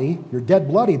dead body, your dead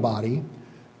bloody body,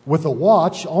 with a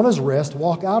watch on his wrist,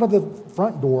 walk out of the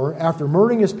front door after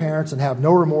murdering his parents and have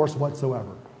no remorse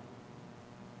whatsoever.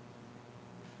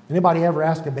 Anybody ever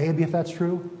ask a baby if that's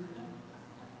true?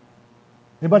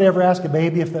 Anybody ever ask a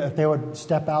baby if they would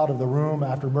step out of the room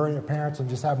after murdering their parents and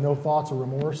just have no thoughts or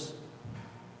remorse?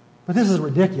 But this is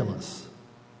ridiculous.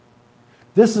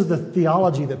 This is the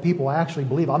theology that people actually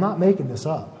believe. I'm not making this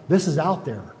up. This is out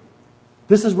there.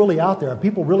 This is really out there.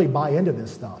 People really buy into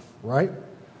this stuff, right?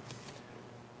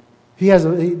 He has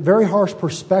a very harsh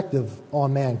perspective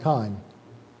on mankind.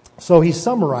 So he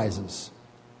summarizes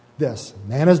this.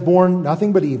 Man is born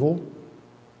nothing but evil.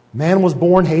 Man was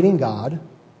born hating God.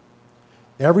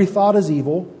 Every thought is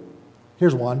evil.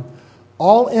 Here's one.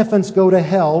 All infants go to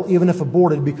hell even if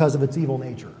aborted because of its evil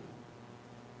nature.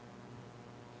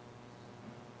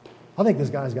 I think this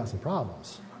guy's got some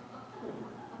problems.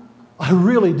 I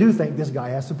really do think this guy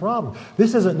has some problems.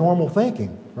 This isn't normal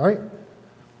thinking, right?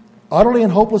 Utterly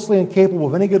and hopelessly incapable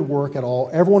of any good work at all.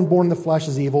 Everyone born in the flesh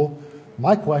is evil.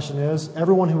 My question is,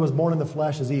 everyone who was born in the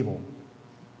flesh is evil.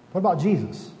 What about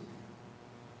Jesus?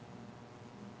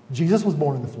 Jesus was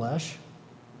born in the flesh.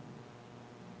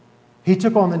 He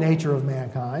took on the nature of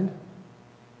mankind.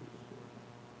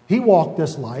 He walked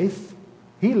this life.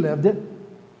 He lived it.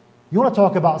 You want to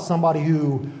talk about somebody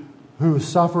who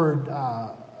suffered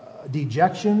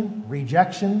dejection,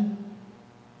 rejection,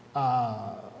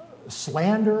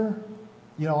 slander.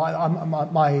 You know,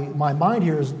 my mind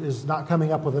here is not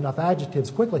coming up with enough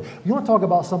adjectives quickly. You want to talk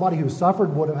about somebody who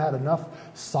suffered, would have had enough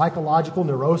psychological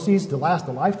neuroses to last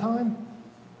a lifetime?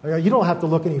 You don't have to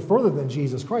look any further than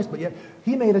Jesus Christ, but yet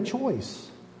he made a choice.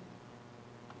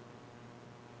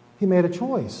 He made a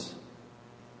choice.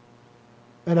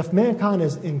 And if mankind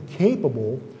is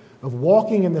incapable of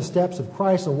walking in the steps of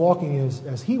Christ and walking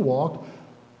as he walked,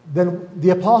 then the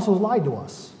apostles lied to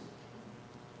us.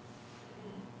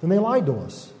 Then they lied to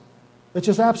us. It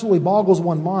just absolutely boggles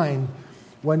one's mind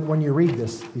when you read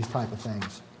these type of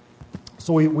things.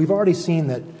 So we've already seen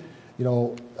that, you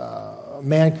know,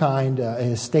 mankind in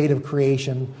his state of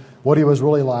creation, what he was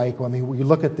really like. I mean, we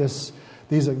look at these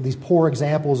poor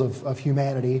examples of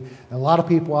humanity, and a lot of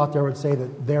people out there would say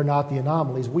that they're not the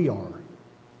anomalies, we are.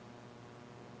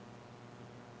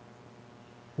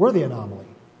 We're the anomaly.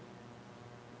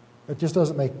 It just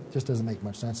doesn't make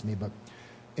much sense to me. But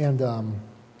in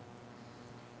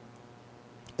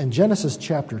Genesis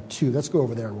chapter 2, let's go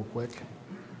over there real quick.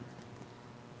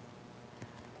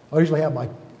 I usually have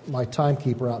my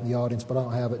timekeeper out in the audience, but I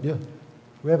don't have it. Do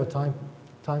we have a time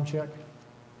check?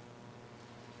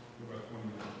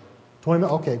 20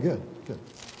 minutes? Okay, good.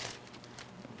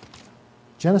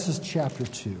 Genesis chapter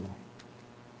 2.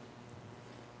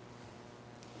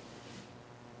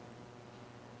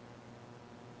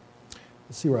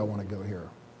 Let's see where I want to go here.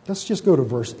 Let's just go to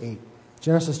verse 8.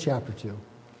 Genesis chapter 2.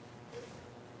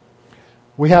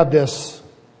 We have this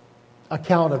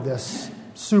account of this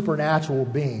supernatural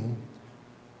being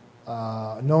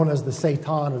known as the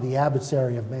Satan, or the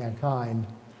adversary of mankind.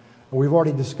 We've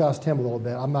already discussed him a little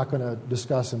bit. I'm not going to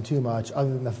discuss him too much, other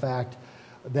than the fact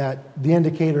that the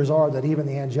indicators are that even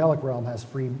the angelic realm has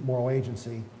free moral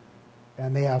agency,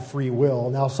 and they have free will.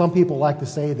 Now, some people like to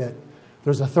say that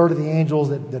there's a third of the angels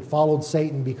that followed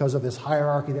Satan because of this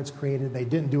hierarchy that's created. They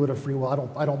didn't do it of free will.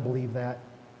 I don't believe that.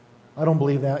 I don't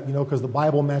believe that, because the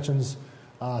Bible mentions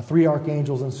 3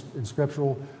 archangels in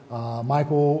Scripture,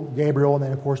 Michael, Gabriel, and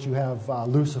then, of course, you have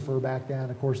Lucifer back then.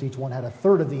 Of course, each one had a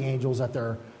third of the angels at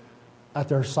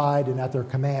their side and at their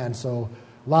command. So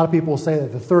a lot of people say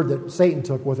that the third that Satan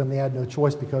took with him, they had no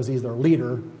choice because he's their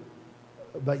leader.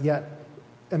 But yet,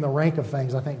 in the rank of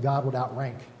things, I think God would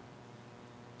outrank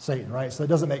Satan, right? So it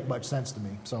doesn't make much sense to me.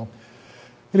 So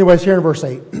anyways, here in verse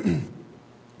 8,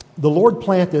 the Lord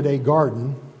planted a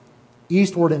garden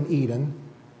eastward in Eden.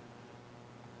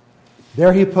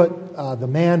 There he put the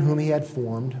man whom he had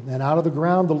formed, and out of the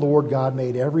ground the Lord God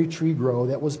made every tree grow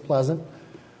that was pleasant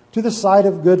to the sight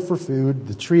of good for food.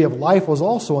 The tree of life was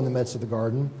also in the midst of the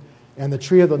garden, and the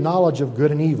tree of the knowledge of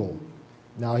good and evil.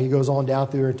 Now he goes on down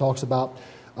through and talks about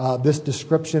this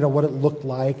description of what it looked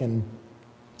like and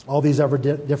all these other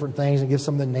different things, and gives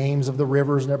some of the names of the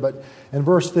rivers. But in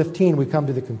verse 15 we come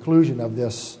to the conclusion of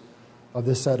this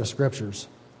set of scriptures.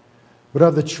 But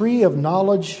of the tree of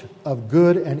knowledge of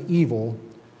good and evil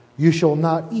you shall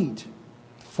not eat,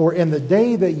 for in the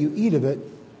day that you eat of it,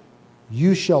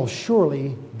 you shall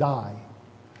surely die.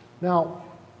 Now,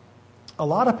 a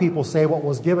lot of people say what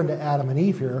was given to Adam and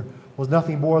Eve here was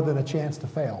nothing more than a chance to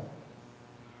fail.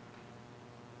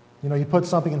 You put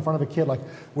something in front of a kid, like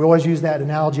we always use that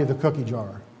analogy of the cookie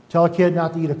jar. Tell a kid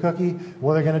not to eat a cookie,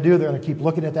 what they're going to do, they're going to keep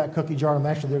looking at that cookie jar, and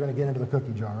eventually they're going to get into the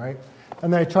cookie jar, right?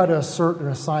 And they try to assert and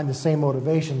assign the same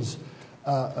motivations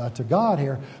to God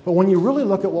here. But when you really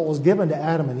look at what was given to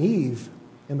Adam and Eve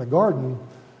in the garden,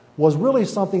 was really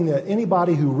something that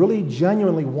anybody who really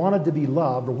genuinely wanted to be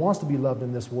loved or wants to be loved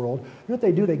in this world, what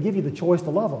they do, they give you the choice to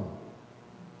love them.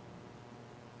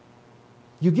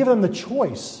 You give them the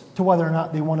choice to whether or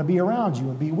not they want to be around you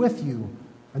and be with you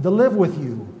and to live with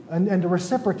you and to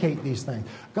reciprocate these things.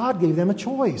 God gave them a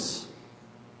choice.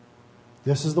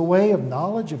 This is the way of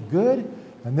knowledge of good,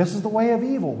 and this is the way of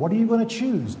evil. What are you going to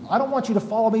choose? I don't want you to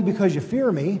follow me because you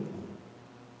fear me.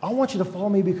 I want you to follow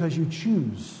me because you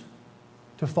choose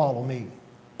to follow me.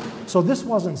 So this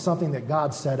wasn't something that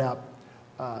God set up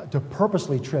to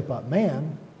purposely trip up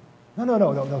man.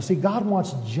 No. See, God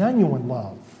wants genuine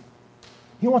love.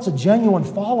 He wants a genuine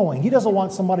following. He doesn't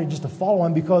want somebody just to follow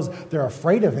him because they're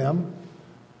afraid of him.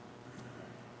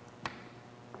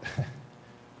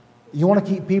 You want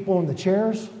to keep people in the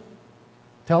chairs?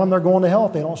 Tell them they're going to hell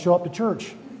if they don't show up to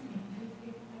church.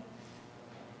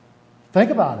 Think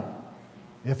about it.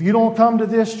 If you don't come to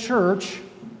this church,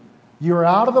 you're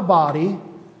out of the body,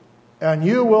 and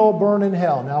you will burn in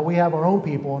hell. Now, we have our own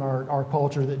people in our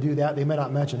culture that do that. They may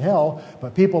not mention hell,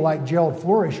 but people like Gerald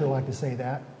Flourisher like to say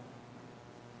that.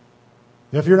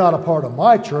 If you're not a part of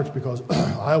my church because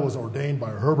I was ordained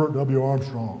by Herbert W.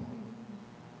 Armstrong,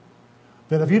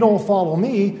 then if you don't follow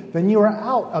me, then you are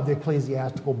out of the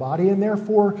ecclesiastical body and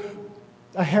therefore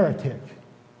a heretic.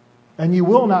 And you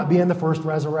will not be in the first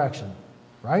resurrection.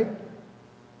 Right?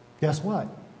 Guess what?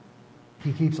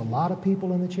 He keeps a lot of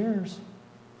people in the chairs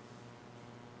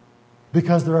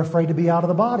because they're afraid to be out of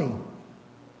the body.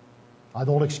 I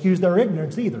don't excuse their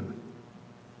ignorance either,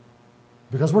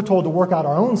 because we're told to work out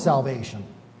our own salvation.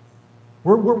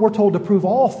 We're told to prove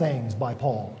all things by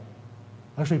Paul.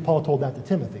 Actually, Paul told that to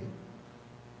Timothy.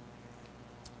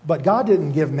 But God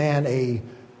didn't give man a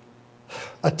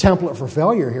template for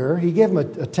failure here. He gave him a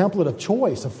template of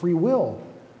choice, of free will.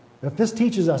 If this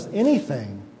teaches us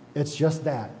anything, it's just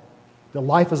that. The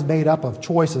life is made up of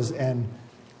choices, and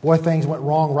boy, things went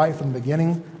wrong right from the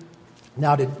beginning.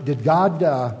 Now, did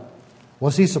God,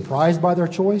 was he surprised by their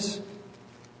choice?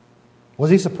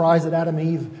 Was he surprised that Adam and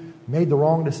Eve made the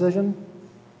wrong decision?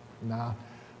 Nah.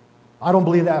 I don't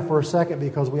believe that for a second,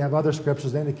 because we have other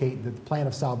scriptures that indicate that the plan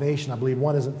of salvation, I believe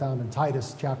one isn't found in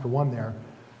Titus chapter 1 there,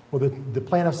 where the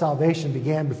plan of salvation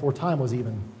began before time was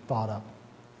even thought up.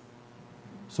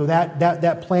 So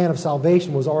that plan of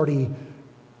salvation was already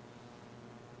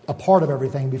a part of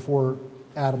everything before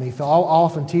Adam and Eve fell. I'll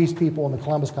often tease people in the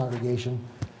Columbus congregation.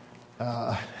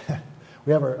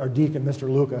 We have our deacon,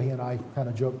 Mr. Luca. He and I kind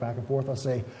of joke back and forth. I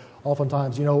say,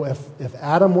 oftentimes, if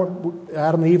Adam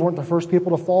and Eve weren't the first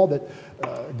people to fall,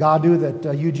 that God knew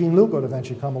that Eugene Luca would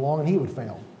eventually come along and he would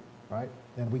fail, right?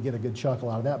 And we get a good chuckle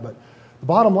out of that. But the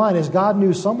bottom line is God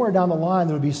knew somewhere down the line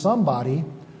there would be somebody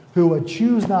who would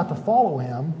choose not to follow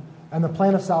him, and the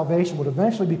plan of salvation would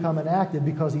eventually become enacted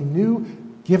because he knew,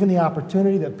 given the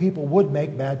opportunity, that people would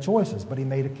make bad choices. But he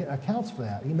made accounts for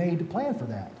that. He made a plan for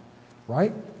that,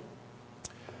 right?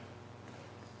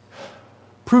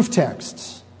 Proof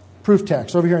texts.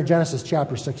 Over here in Genesis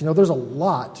chapter 6. There's a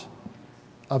lot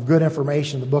of good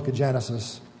information in the book of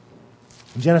Genesis.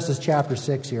 In Genesis chapter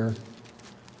 6 here,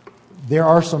 there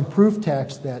are some proof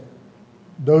texts that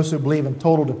those who believe in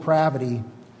total depravity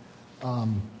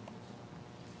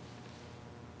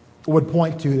would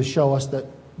point to show us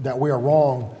that we are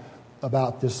wrong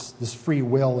about this free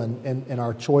will and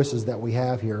our choices that we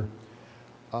have here.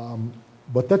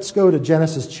 But let's go to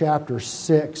Genesis chapter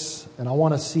 6, and I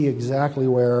want to see exactly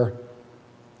where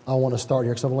I want to start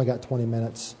here because I've only got 20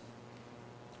 minutes.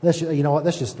 Let's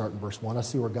just start in verse 1. Let's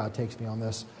see where God takes me on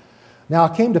this. Now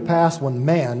it came to pass when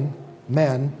men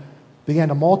began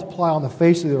to multiply on the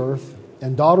face of the earth,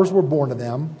 and daughters were born to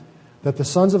them, that the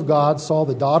sons of God saw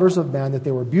the daughters of men, that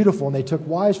they were beautiful, and they took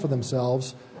wives for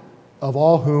themselves of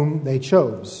all whom they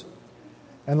chose.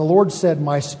 And the Lord said,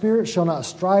 My spirit shall not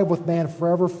strive with man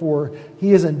forever, for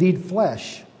he is indeed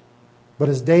flesh, but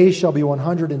his days shall be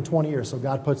 120 years. So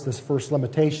God puts this first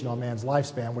limitation on man's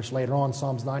lifespan, which later on,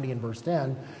 Psalms 90 and verse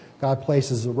 10, God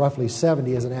places roughly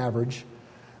 70 as an average.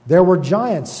 There were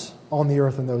giants on the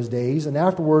earth in those days, and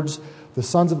afterwards the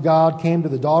sons of God came to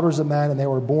the daughters of men, and they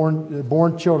were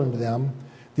born children to them.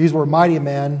 These were mighty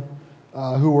men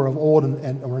who were of old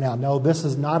and renowned. No, this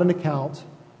is not an account.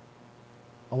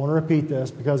 I want to repeat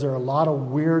this because there are a lot of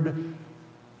weird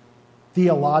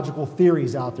theological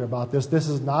theories out there about this. This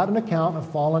is not an account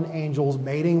of fallen angels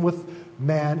mating with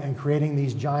men and creating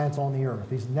these giants on the earth,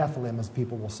 these Nephilim, as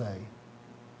people will say.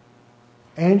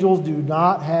 Angels do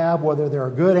not have, whether they're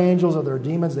good angels or they're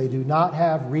demons, they do not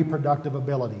have reproductive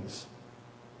abilities.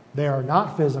 They are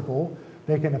not physical.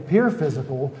 They can appear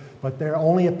physical, but they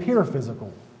only appear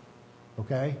physical.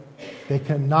 Okay? They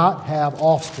cannot have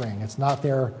offspring. It's not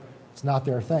their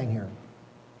thing here.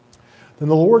 Then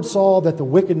the Lord saw that the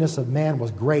wickedness of man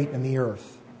was great in the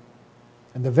earth,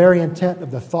 and the very intent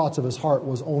of the thoughts of his heart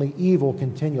was only evil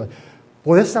continually.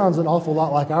 Boy, this sounds an awful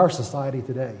lot like our society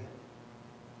today.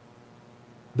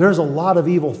 There's a lot of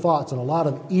evil thoughts and a lot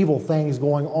of evil things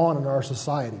going on in our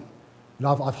society. And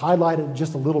I've highlighted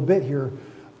just a little bit here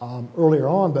earlier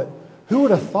on, but who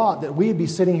would have thought that we'd be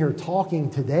sitting here talking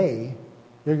today?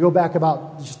 You go back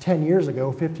about just 10 years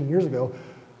ago, 15 years ago,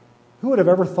 who would have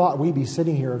ever thought we'd be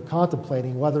sitting here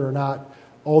contemplating whether or not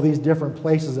all these different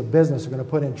places of business are going to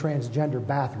put in transgender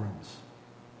bathrooms?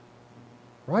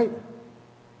 Right?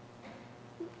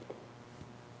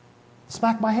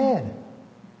 Smack my head.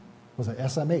 Was it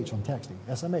SMH on texting?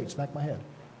 SMH, smack my head.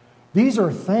 These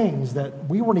are things that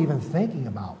we weren't even thinking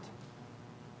about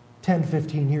 10,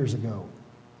 15 years ago.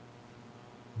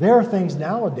 There are things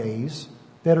nowadays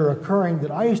that are occurring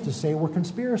that I used to say were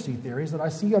conspiracy theories that I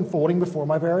see unfolding before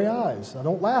my very eyes. I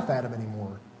don't laugh at them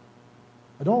anymore.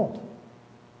 I don't.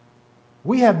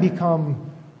 We have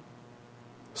become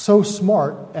so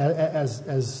smart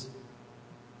as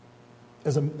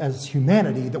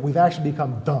humanity that we've actually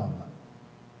become dumb.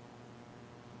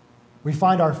 We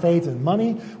find our faith in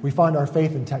money. We find our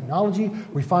faith in technology.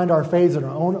 We find our faith in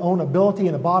our own ability.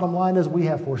 And the bottom line is we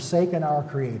have forsaken our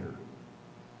Creator.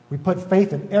 We put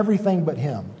faith in everything but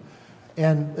Him.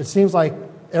 And it seems like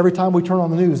every time we turn on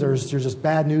the news, there's just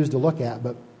bad news to look at.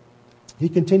 But he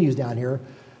continues down here.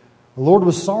 The Lord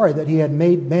was sorry that He had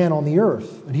made man on the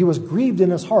earth, and He was grieved in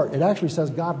His heart. It actually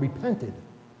says God repented.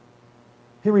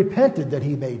 He repented that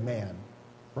He made man.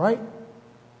 Right?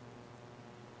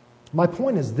 My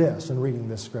point is this in reading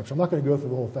this scripture. I'm not going to go through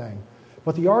the whole thing.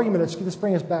 But the argument, let's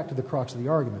bring us back to the crux of the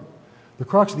argument. The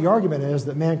crux of the argument is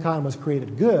that mankind was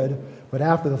created good, but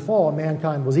after the fall,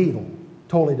 mankind was evil,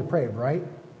 totally depraved, right?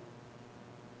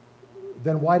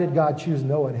 Then why did God choose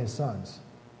Noah and his sons?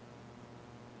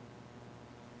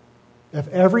 If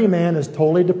every man is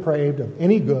totally depraved of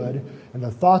any good, and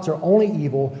the thoughts are only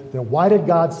evil, then why did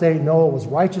God say Noah was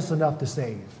righteous enough to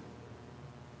save?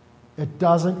 It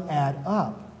doesn't add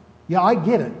up. Yeah, I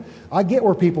get it. I get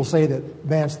where people say that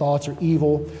man's thoughts are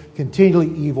evil,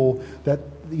 continually evil, that,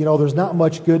 there's not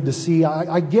much good to see.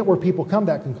 I get where people come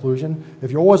to that conclusion.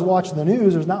 If you're always watching the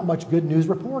news, there's not much good news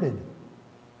reported.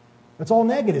 It's all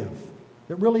negative.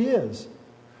 It really is.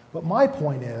 But my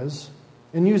point is,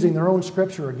 in using their own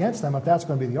scripture against them, if that's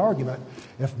going to be the argument,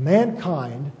 if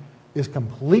mankind is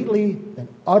completely and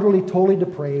utterly, totally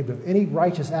depraved of any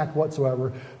righteous act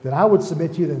whatsoever, then I would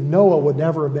submit to you that Noah would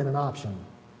never have been an option,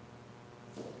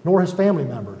 nor his family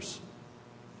members.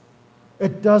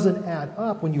 It doesn't add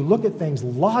up when you look at things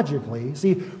logically.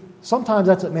 See, sometimes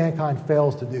that's what mankind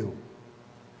fails to do.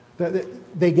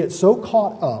 They get so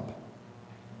caught up,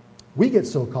 we get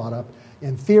so caught up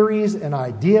in theories and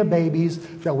idea babies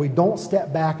that we don't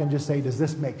step back and just say, does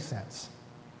this make sense?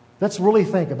 Let's really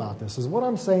think about this. Is what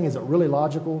I'm saying, is it really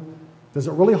logical? Does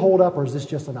it really hold up, or is this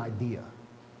just an idea?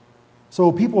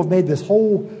 So people have made this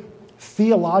whole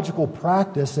theological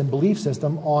practice and belief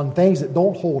system on things that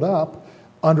don't hold up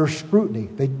under scrutiny.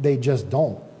 They just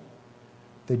don't.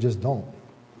 They just don't.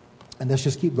 And let's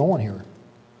just keep going here.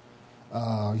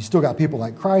 You still got people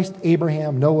like Christ,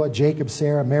 Abraham, Noah, Jacob,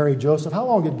 Sarah, Mary, Joseph. How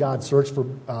long did God search for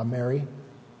Mary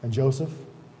and Joseph?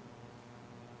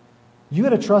 You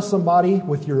going to trust somebody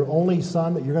with your only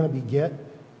son that you're going to beget,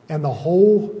 and the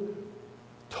whole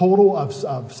total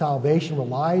of salvation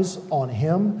relies on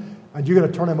him, and you're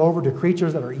going to turn him over to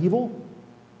creatures that are evil?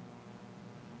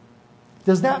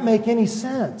 Does that make any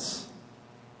sense?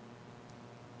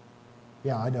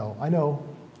 Yeah, I know.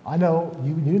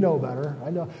 You know better. I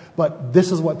know. But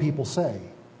this is what people say.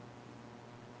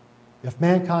 If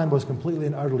mankind was completely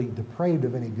and utterly depraved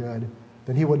of any good,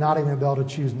 then he would not even be able to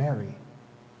choose Mary.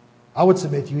 I would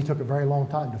submit to you, he took a very long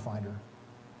time to find her.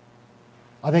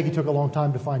 I think he took a long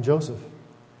time to find Joseph.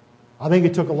 I think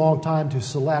it took a long time to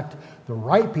select the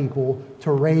right people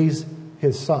to raise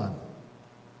his son.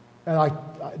 And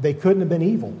they couldn't have been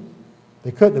evil.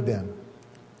 They couldn't have been.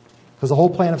 Because the whole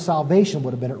plan of salvation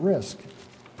would have been at risk.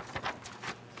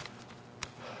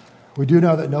 We do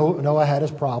know that Noah had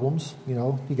his problems. You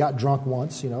know, he got drunk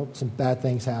once. Some bad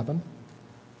things happened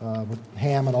with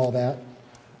Ham and all that.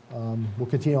 We'll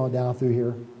continue on down through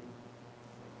here.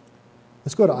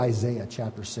 Let's go to Isaiah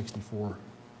chapter 64.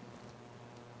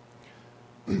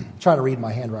 I'm trying to read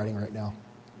my handwriting right now.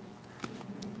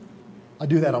 I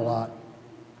do that a lot.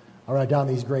 I write down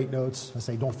these great notes. I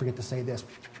say, don't forget to say this.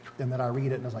 And then I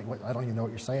read it, and I was like, I don't even know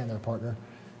what you're saying there, partner.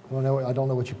 I don't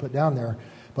know what you put down there.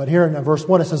 But here in verse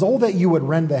 1, it says, "Oh, that you would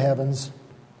rend the heavens,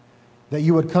 that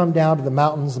you would come down to the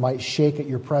mountains, might shake at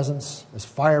your presence, as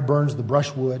fire burns the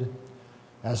brushwood,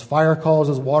 as fire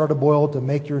causes water to boil, to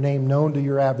make your name known to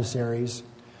your adversaries,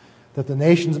 that the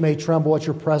nations may tremble at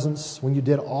your presence when you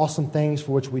did awesome things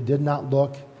for which we did not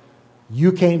look.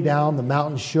 You came down, the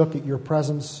mountains shook at your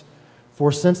presence.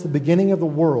 For since the beginning of the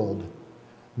world,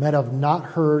 men have not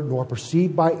heard nor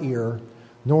perceived by ear,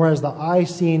 nor has the eye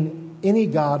seen any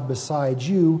God besides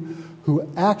you, who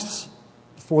acts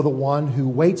for the one who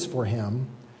waits for him.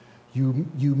 You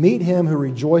meet him who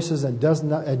rejoices and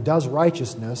does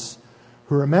righteousness,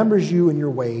 who remembers you in your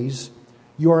ways.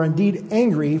 You are indeed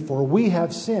angry, for we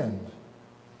have sinned."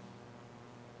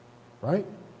 Right?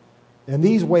 In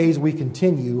these ways we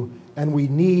continue, and we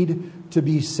need to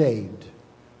be saved.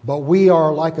 But we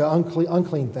are like an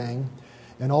unclean thing,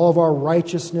 and all of our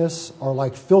righteousness are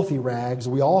like filthy rags.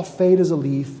 We all fade as a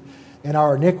leaf, and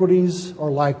our iniquities are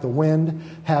like the wind,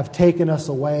 have taken us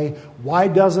away. Why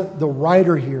doesn't the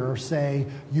writer here say,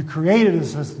 you created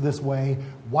us this way,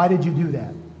 why did you do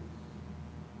that?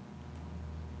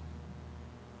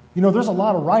 There's a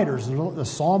lot of writers, the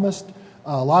psalmist,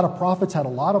 a lot of prophets had a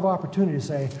lot of opportunity to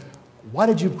say, why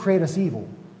did you create us evil?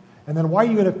 And then why are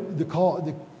you going to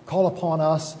call upon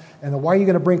us, and then why are you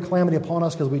going to bring calamity upon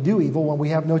us because we do evil when we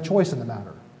have no choice in the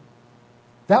matter?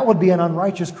 That would be an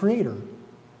unrighteous creator.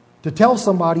 To tell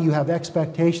somebody you have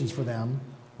expectations for them,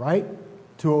 right?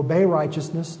 To obey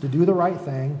righteousness, to do the right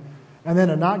thing, and then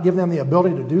to not give them the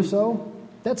ability to do so,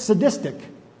 that's sadistic.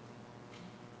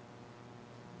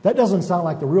 That doesn't sound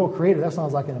like the real creator. That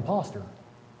sounds like an imposter.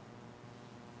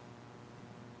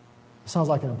 It sounds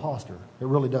like an imposter. It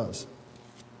really does.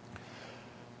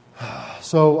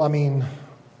 So,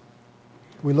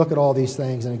 we look at all these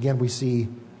things, and again, we see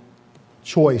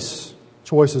choice.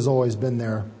 Choice has always been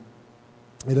there.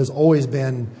 It has always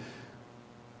been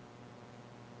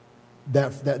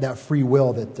that free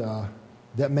will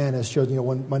that man has chosen.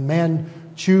 When man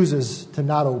chooses to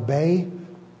not obey,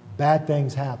 bad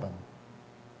things happen.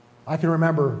 I can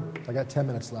remember, I got 10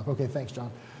 minutes left. Okay, thanks,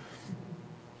 John.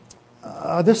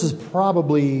 This is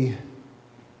probably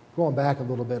going back a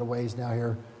little bit of ways now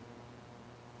here.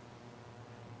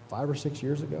 5 or 6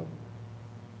 years ago.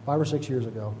 I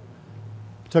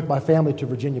took my family to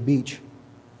Virginia Beach.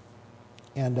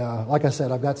 And like I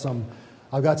said, I've got some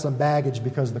baggage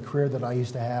because of the career that I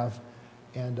used to have.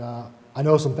 And I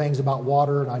know some things about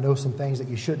water, and I know some things that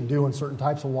you shouldn't do in certain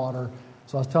types of water.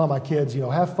 So I was telling my kids,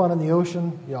 have fun in the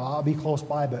ocean. I'll be close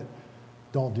by, but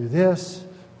don't do this.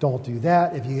 Don't do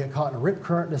that. If you get caught in a rip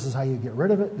current, this is how you get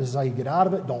rid of it. This is how you get out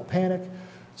of it. Don't panic.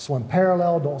 Swim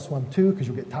parallel. Don't swim two because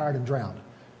you'll get tired and drown.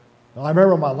 Now, I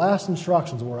remember my last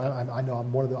instructions were, I know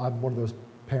I'm one of those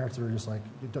parents that are just like,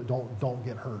 don't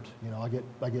get hurt.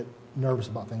 I get nervous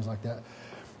about things like that.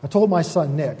 I told my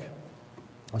son Nick,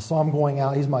 I saw him going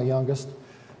out. He's my youngest. I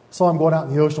saw him going out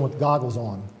in the ocean with goggles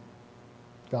on.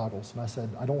 Goggles. And I said,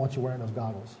 I don't want you wearing those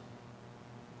goggles.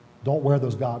 Don't wear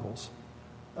those goggles.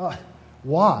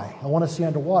 Why? I want to see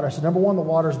underwater. I said, number one, the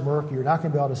water's murky. You're not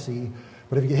going to be able to see.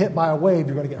 But if you get hit by a wave,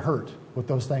 you're going to get hurt with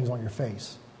those things on your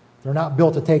face. They're not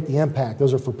built to take the impact.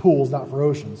 Those are for pools, not for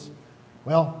oceans.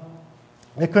 Well,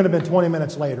 it could have been 20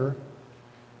 minutes later.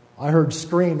 I heard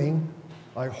screaming,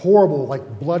 like horrible,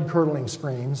 like blood-curdling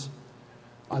screams.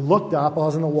 I looked up. I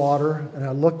was in the water, and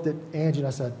I looked at Angie, and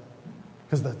I said,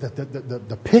 because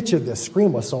the pitch of this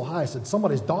scream was so high, I said,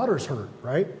 somebody's daughter's hurt,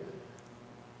 right?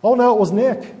 Oh, no, it was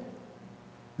Nick.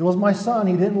 It was my son.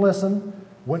 He didn't listen,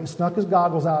 went and snuck his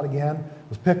goggles out again,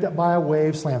 was picked up by a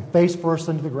wave, slammed face first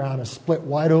into the ground, and split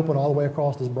wide open all the way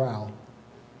across his brow.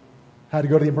 Had to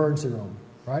go to the emergency room,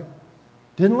 right?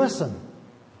 Didn't listen.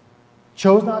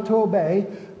 Chose not to obey.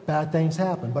 Bad things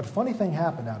happen. But a funny thing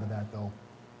happened out of that, though.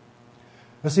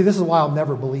 Now, see, this is why I'll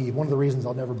never believe, one of the reasons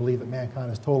I'll never believe that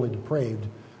mankind is totally depraved,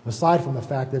 aside from the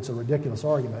fact that it's a ridiculous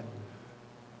argument.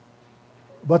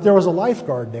 But there was a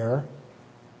lifeguard there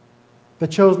that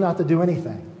chose not to do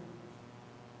anything.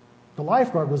 The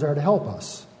lifeguard was there to help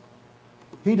us.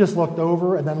 He just looked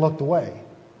over and then looked away.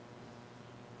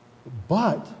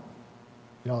 But,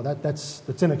 that's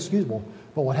inexcusable.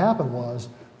 But what happened was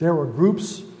there were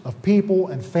groups of people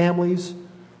and families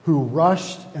who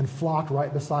rushed and flocked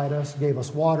right beside us, gave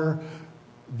us water,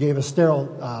 gave us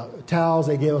sterile towels.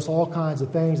 They gave us all kinds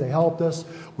of things. They helped us.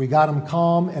 We got them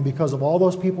calm. And because of all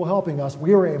those people helping us,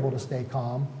 we were able to stay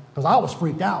calm because I was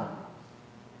freaked out,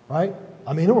 right?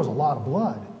 I mean, there was a lot of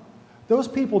blood. Those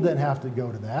people didn't have to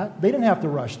go to that. They didn't have to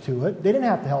rush to it. They didn't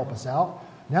have to help us out.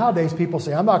 Nowadays, people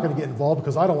say, I'm not going to get involved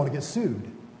because I don't want to get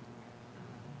sued.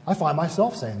 I find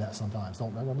myself saying that sometimes.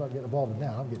 I'm not getting involved in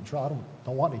that. I'm getting trouble. I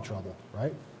don't want any trouble,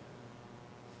 right?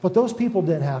 But those people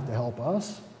didn't have to help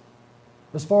us.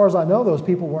 As far as I know, those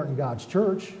people weren't in God's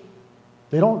church.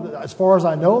 As far as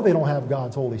I know, they don't have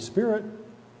God's Holy Spirit.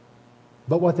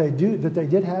 But what they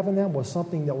did have in them was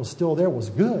something that was still there, was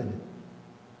good.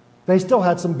 They still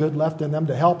had some good left in them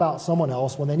to help out someone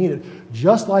else when they needed it.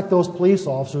 Just like those police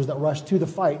officers that rushed to the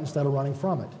fight instead of running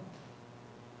from it.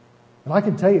 And I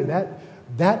can tell you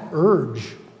that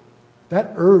urge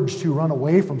to run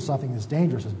away from something that's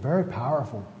dangerous is very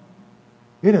powerful.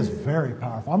 It is very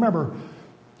powerful. I remember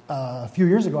a few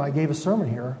years ago I gave a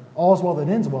sermon here, All's Well That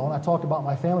Ends Well, and I talked about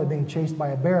my family being chased by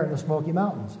a bear in the Smoky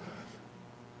Mountains.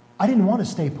 I didn't want to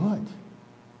stay put.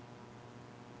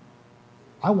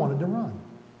 I wanted to run.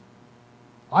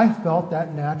 I felt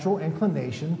that natural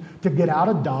inclination to get out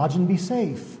of Dodge and be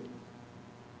safe.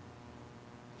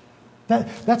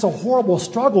 That's a horrible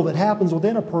struggle that happens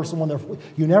within a person when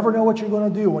you never know what you're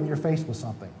going to do when you're faced with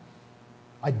something.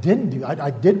 I did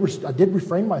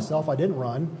refrain myself. I didn't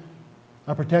run.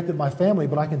 I protected my family,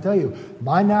 but I can tell you,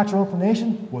 my natural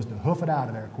inclination was to hoof it out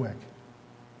of there quick.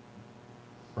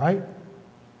 Right?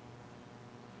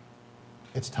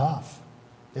 It's tough.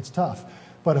 It's tough.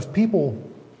 But if people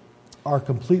are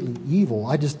completely evil,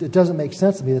 it doesn't make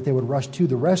sense to me that they would rush to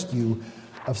the rescue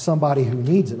of somebody who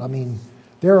needs it. I mean,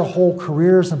 there are whole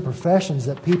careers and professions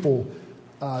that people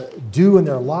do in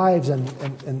their lives and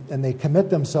they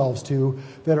commit themselves to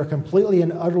that are completely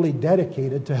and utterly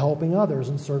dedicated to helping others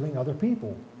and serving other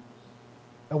people.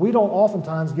 And we don't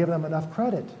oftentimes give them enough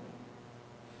credit.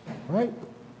 Right?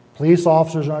 Police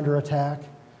officers are under attack.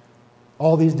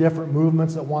 All these different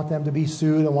movements that want them to be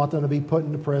sued and want them to be put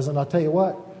into prison. I tell you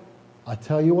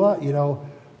what,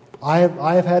 I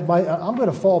have had I'm going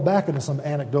to fall back into some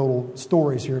anecdotal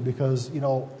stories here because,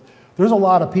 there's a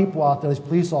lot of people out there, these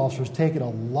police officers, taking a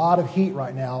lot of heat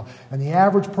right now, and the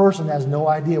average person has no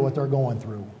idea what they're going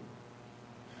through.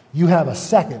 You have a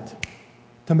second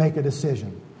to make a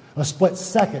decision, a split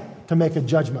second to make a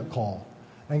judgment call.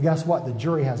 And guess what? The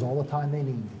jury has all the time they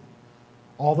need,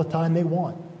 all the time they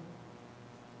want.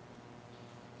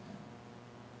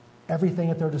 Everything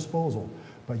at their disposal.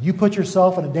 But you put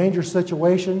yourself in a dangerous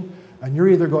situation, and you're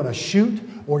either going to shoot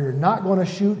or you're not going to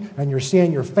shoot, and you're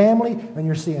seeing your family and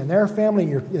you're seeing their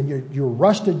family, and you're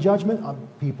rushed to judgment.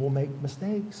 People make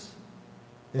mistakes.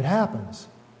 It happens.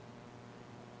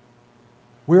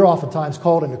 We're oftentimes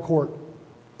called into court,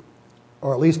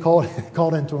 or at least called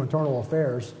into internal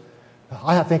affairs,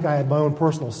 I think I had my own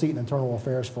personal seat in internal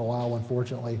affairs for a while,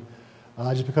 unfortunately,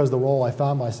 just because of the role I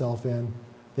found myself in.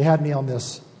 They had me on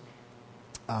this,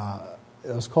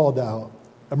 it was called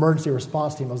emergency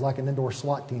response team. It was like an indoor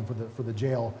SWAT team for the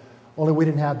jail. Only we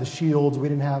didn't have the shields, we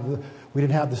didn't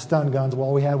have the stun guns.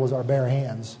 All we had was our bare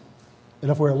hands. And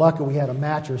if we were lucky, we had a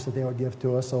mattress that they would give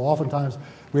to us. So oftentimes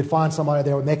we'd find somebody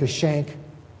that would make a shank.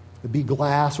 It'd be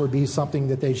glass or it'd be something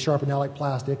that they'd sharpen out like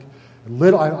plastic.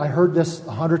 I heard this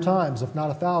 100 times, if not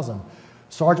 1,000.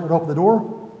 Sergeant would open the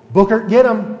door. Booker, get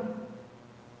him.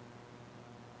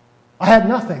 I had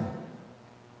nothing.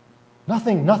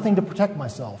 Nothing to protect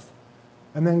myself.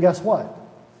 And then guess what?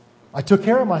 I took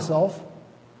care of myself,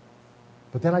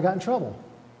 but then I got in trouble.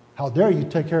 How dare you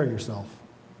take care of yourself?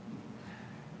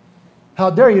 How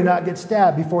dare you not get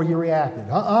stabbed before you reacted?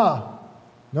 No,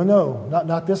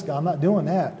 not this guy. I'm not doing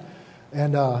that.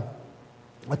 And I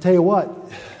tell you what,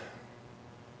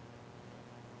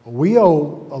 we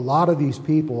owe a lot of these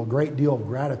people a great deal of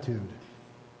gratitude.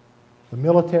 The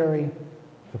military,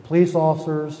 the police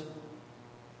officers,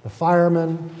 the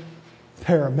firemen,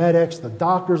 paramedics, the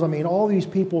doctors. I mean, all these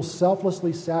people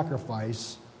selflessly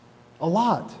sacrifice a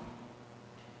lot.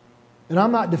 And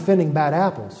I'm not defending bad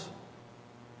apples.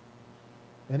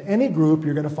 In any group,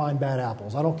 you're going to find bad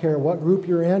apples. I don't care what group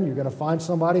you're in, you're going to find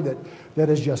somebody that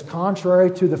is just contrary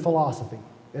to the philosophy.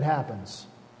 It happens.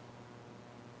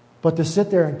 But to sit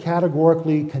there and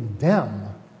categorically condemn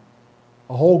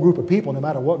a whole group of people, no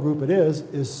matter what group it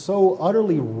is so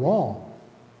utterly wrong.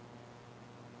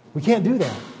 We can't do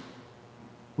that.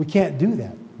 We can't do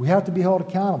that. We have to be held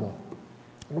accountable.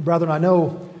 Well, brethren, I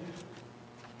know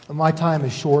my time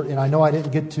is short, and I know I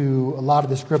didn't get to a lot of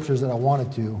the scriptures that I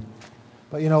wanted to.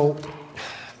 But,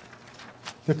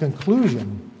 the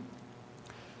conclusion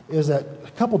is that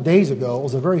a couple days ago, it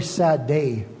was a very sad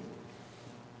day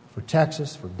for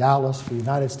Texas, for Dallas, for the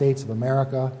United States of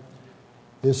America.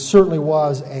 This certainly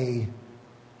was a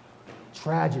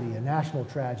tragedy, a national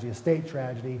tragedy, a state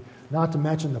tragedy, not to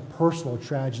mention the personal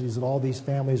tragedies that all these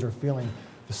families are feeling.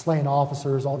 The slain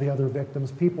officers, all the other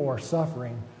victims, people are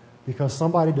suffering because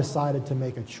somebody decided to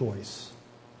make a choice.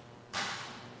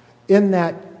 In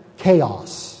that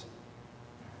chaos,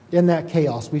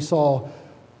 we saw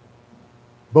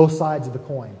both sides of the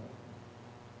coin.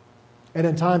 And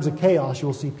in times of chaos,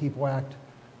 you'll see people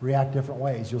react different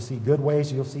ways. You'll see good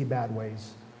ways, you'll see bad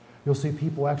ways. You'll see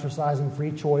people exercising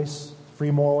free choice, free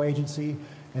moral agency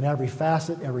in every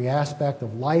facet, every aspect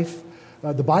of life.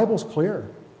 The Bible's clear.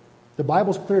 The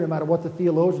Bible's clear, no matter what the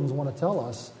theologians want to tell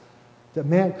us, that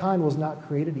mankind was not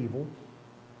created evil.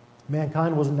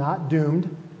 Mankind was not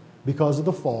doomed because of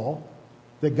the fall.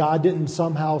 That God didn't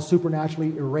somehow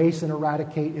supernaturally erase and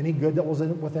eradicate any good that was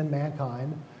within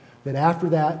mankind. That after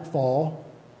that fall,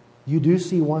 you do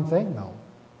see one thing, though.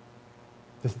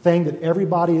 The thing that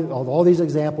everybody, of all these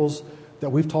examples that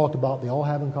we've talked about, they all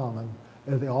have in common,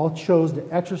 is they all chose to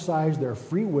exercise their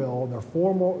free will,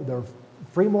 their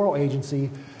free moral agency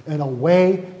in a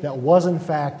way that was in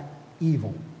fact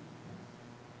evil.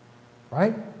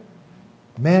 Right?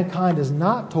 Mankind is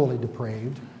not totally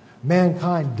depraved.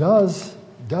 Mankind does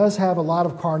have a lot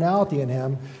of carnality in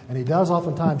him, and he does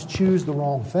oftentimes choose the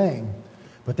wrong thing.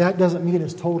 But that doesn't mean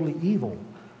it's totally evil.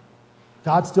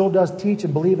 God still does teach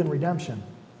and believe in redemption.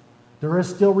 There is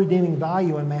still redeeming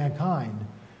value in mankind.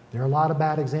 There are a lot of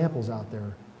bad examples out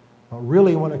there. But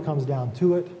really, when it comes down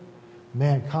to it,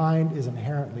 mankind is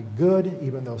inherently good,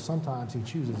 even though sometimes he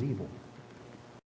chooses evil.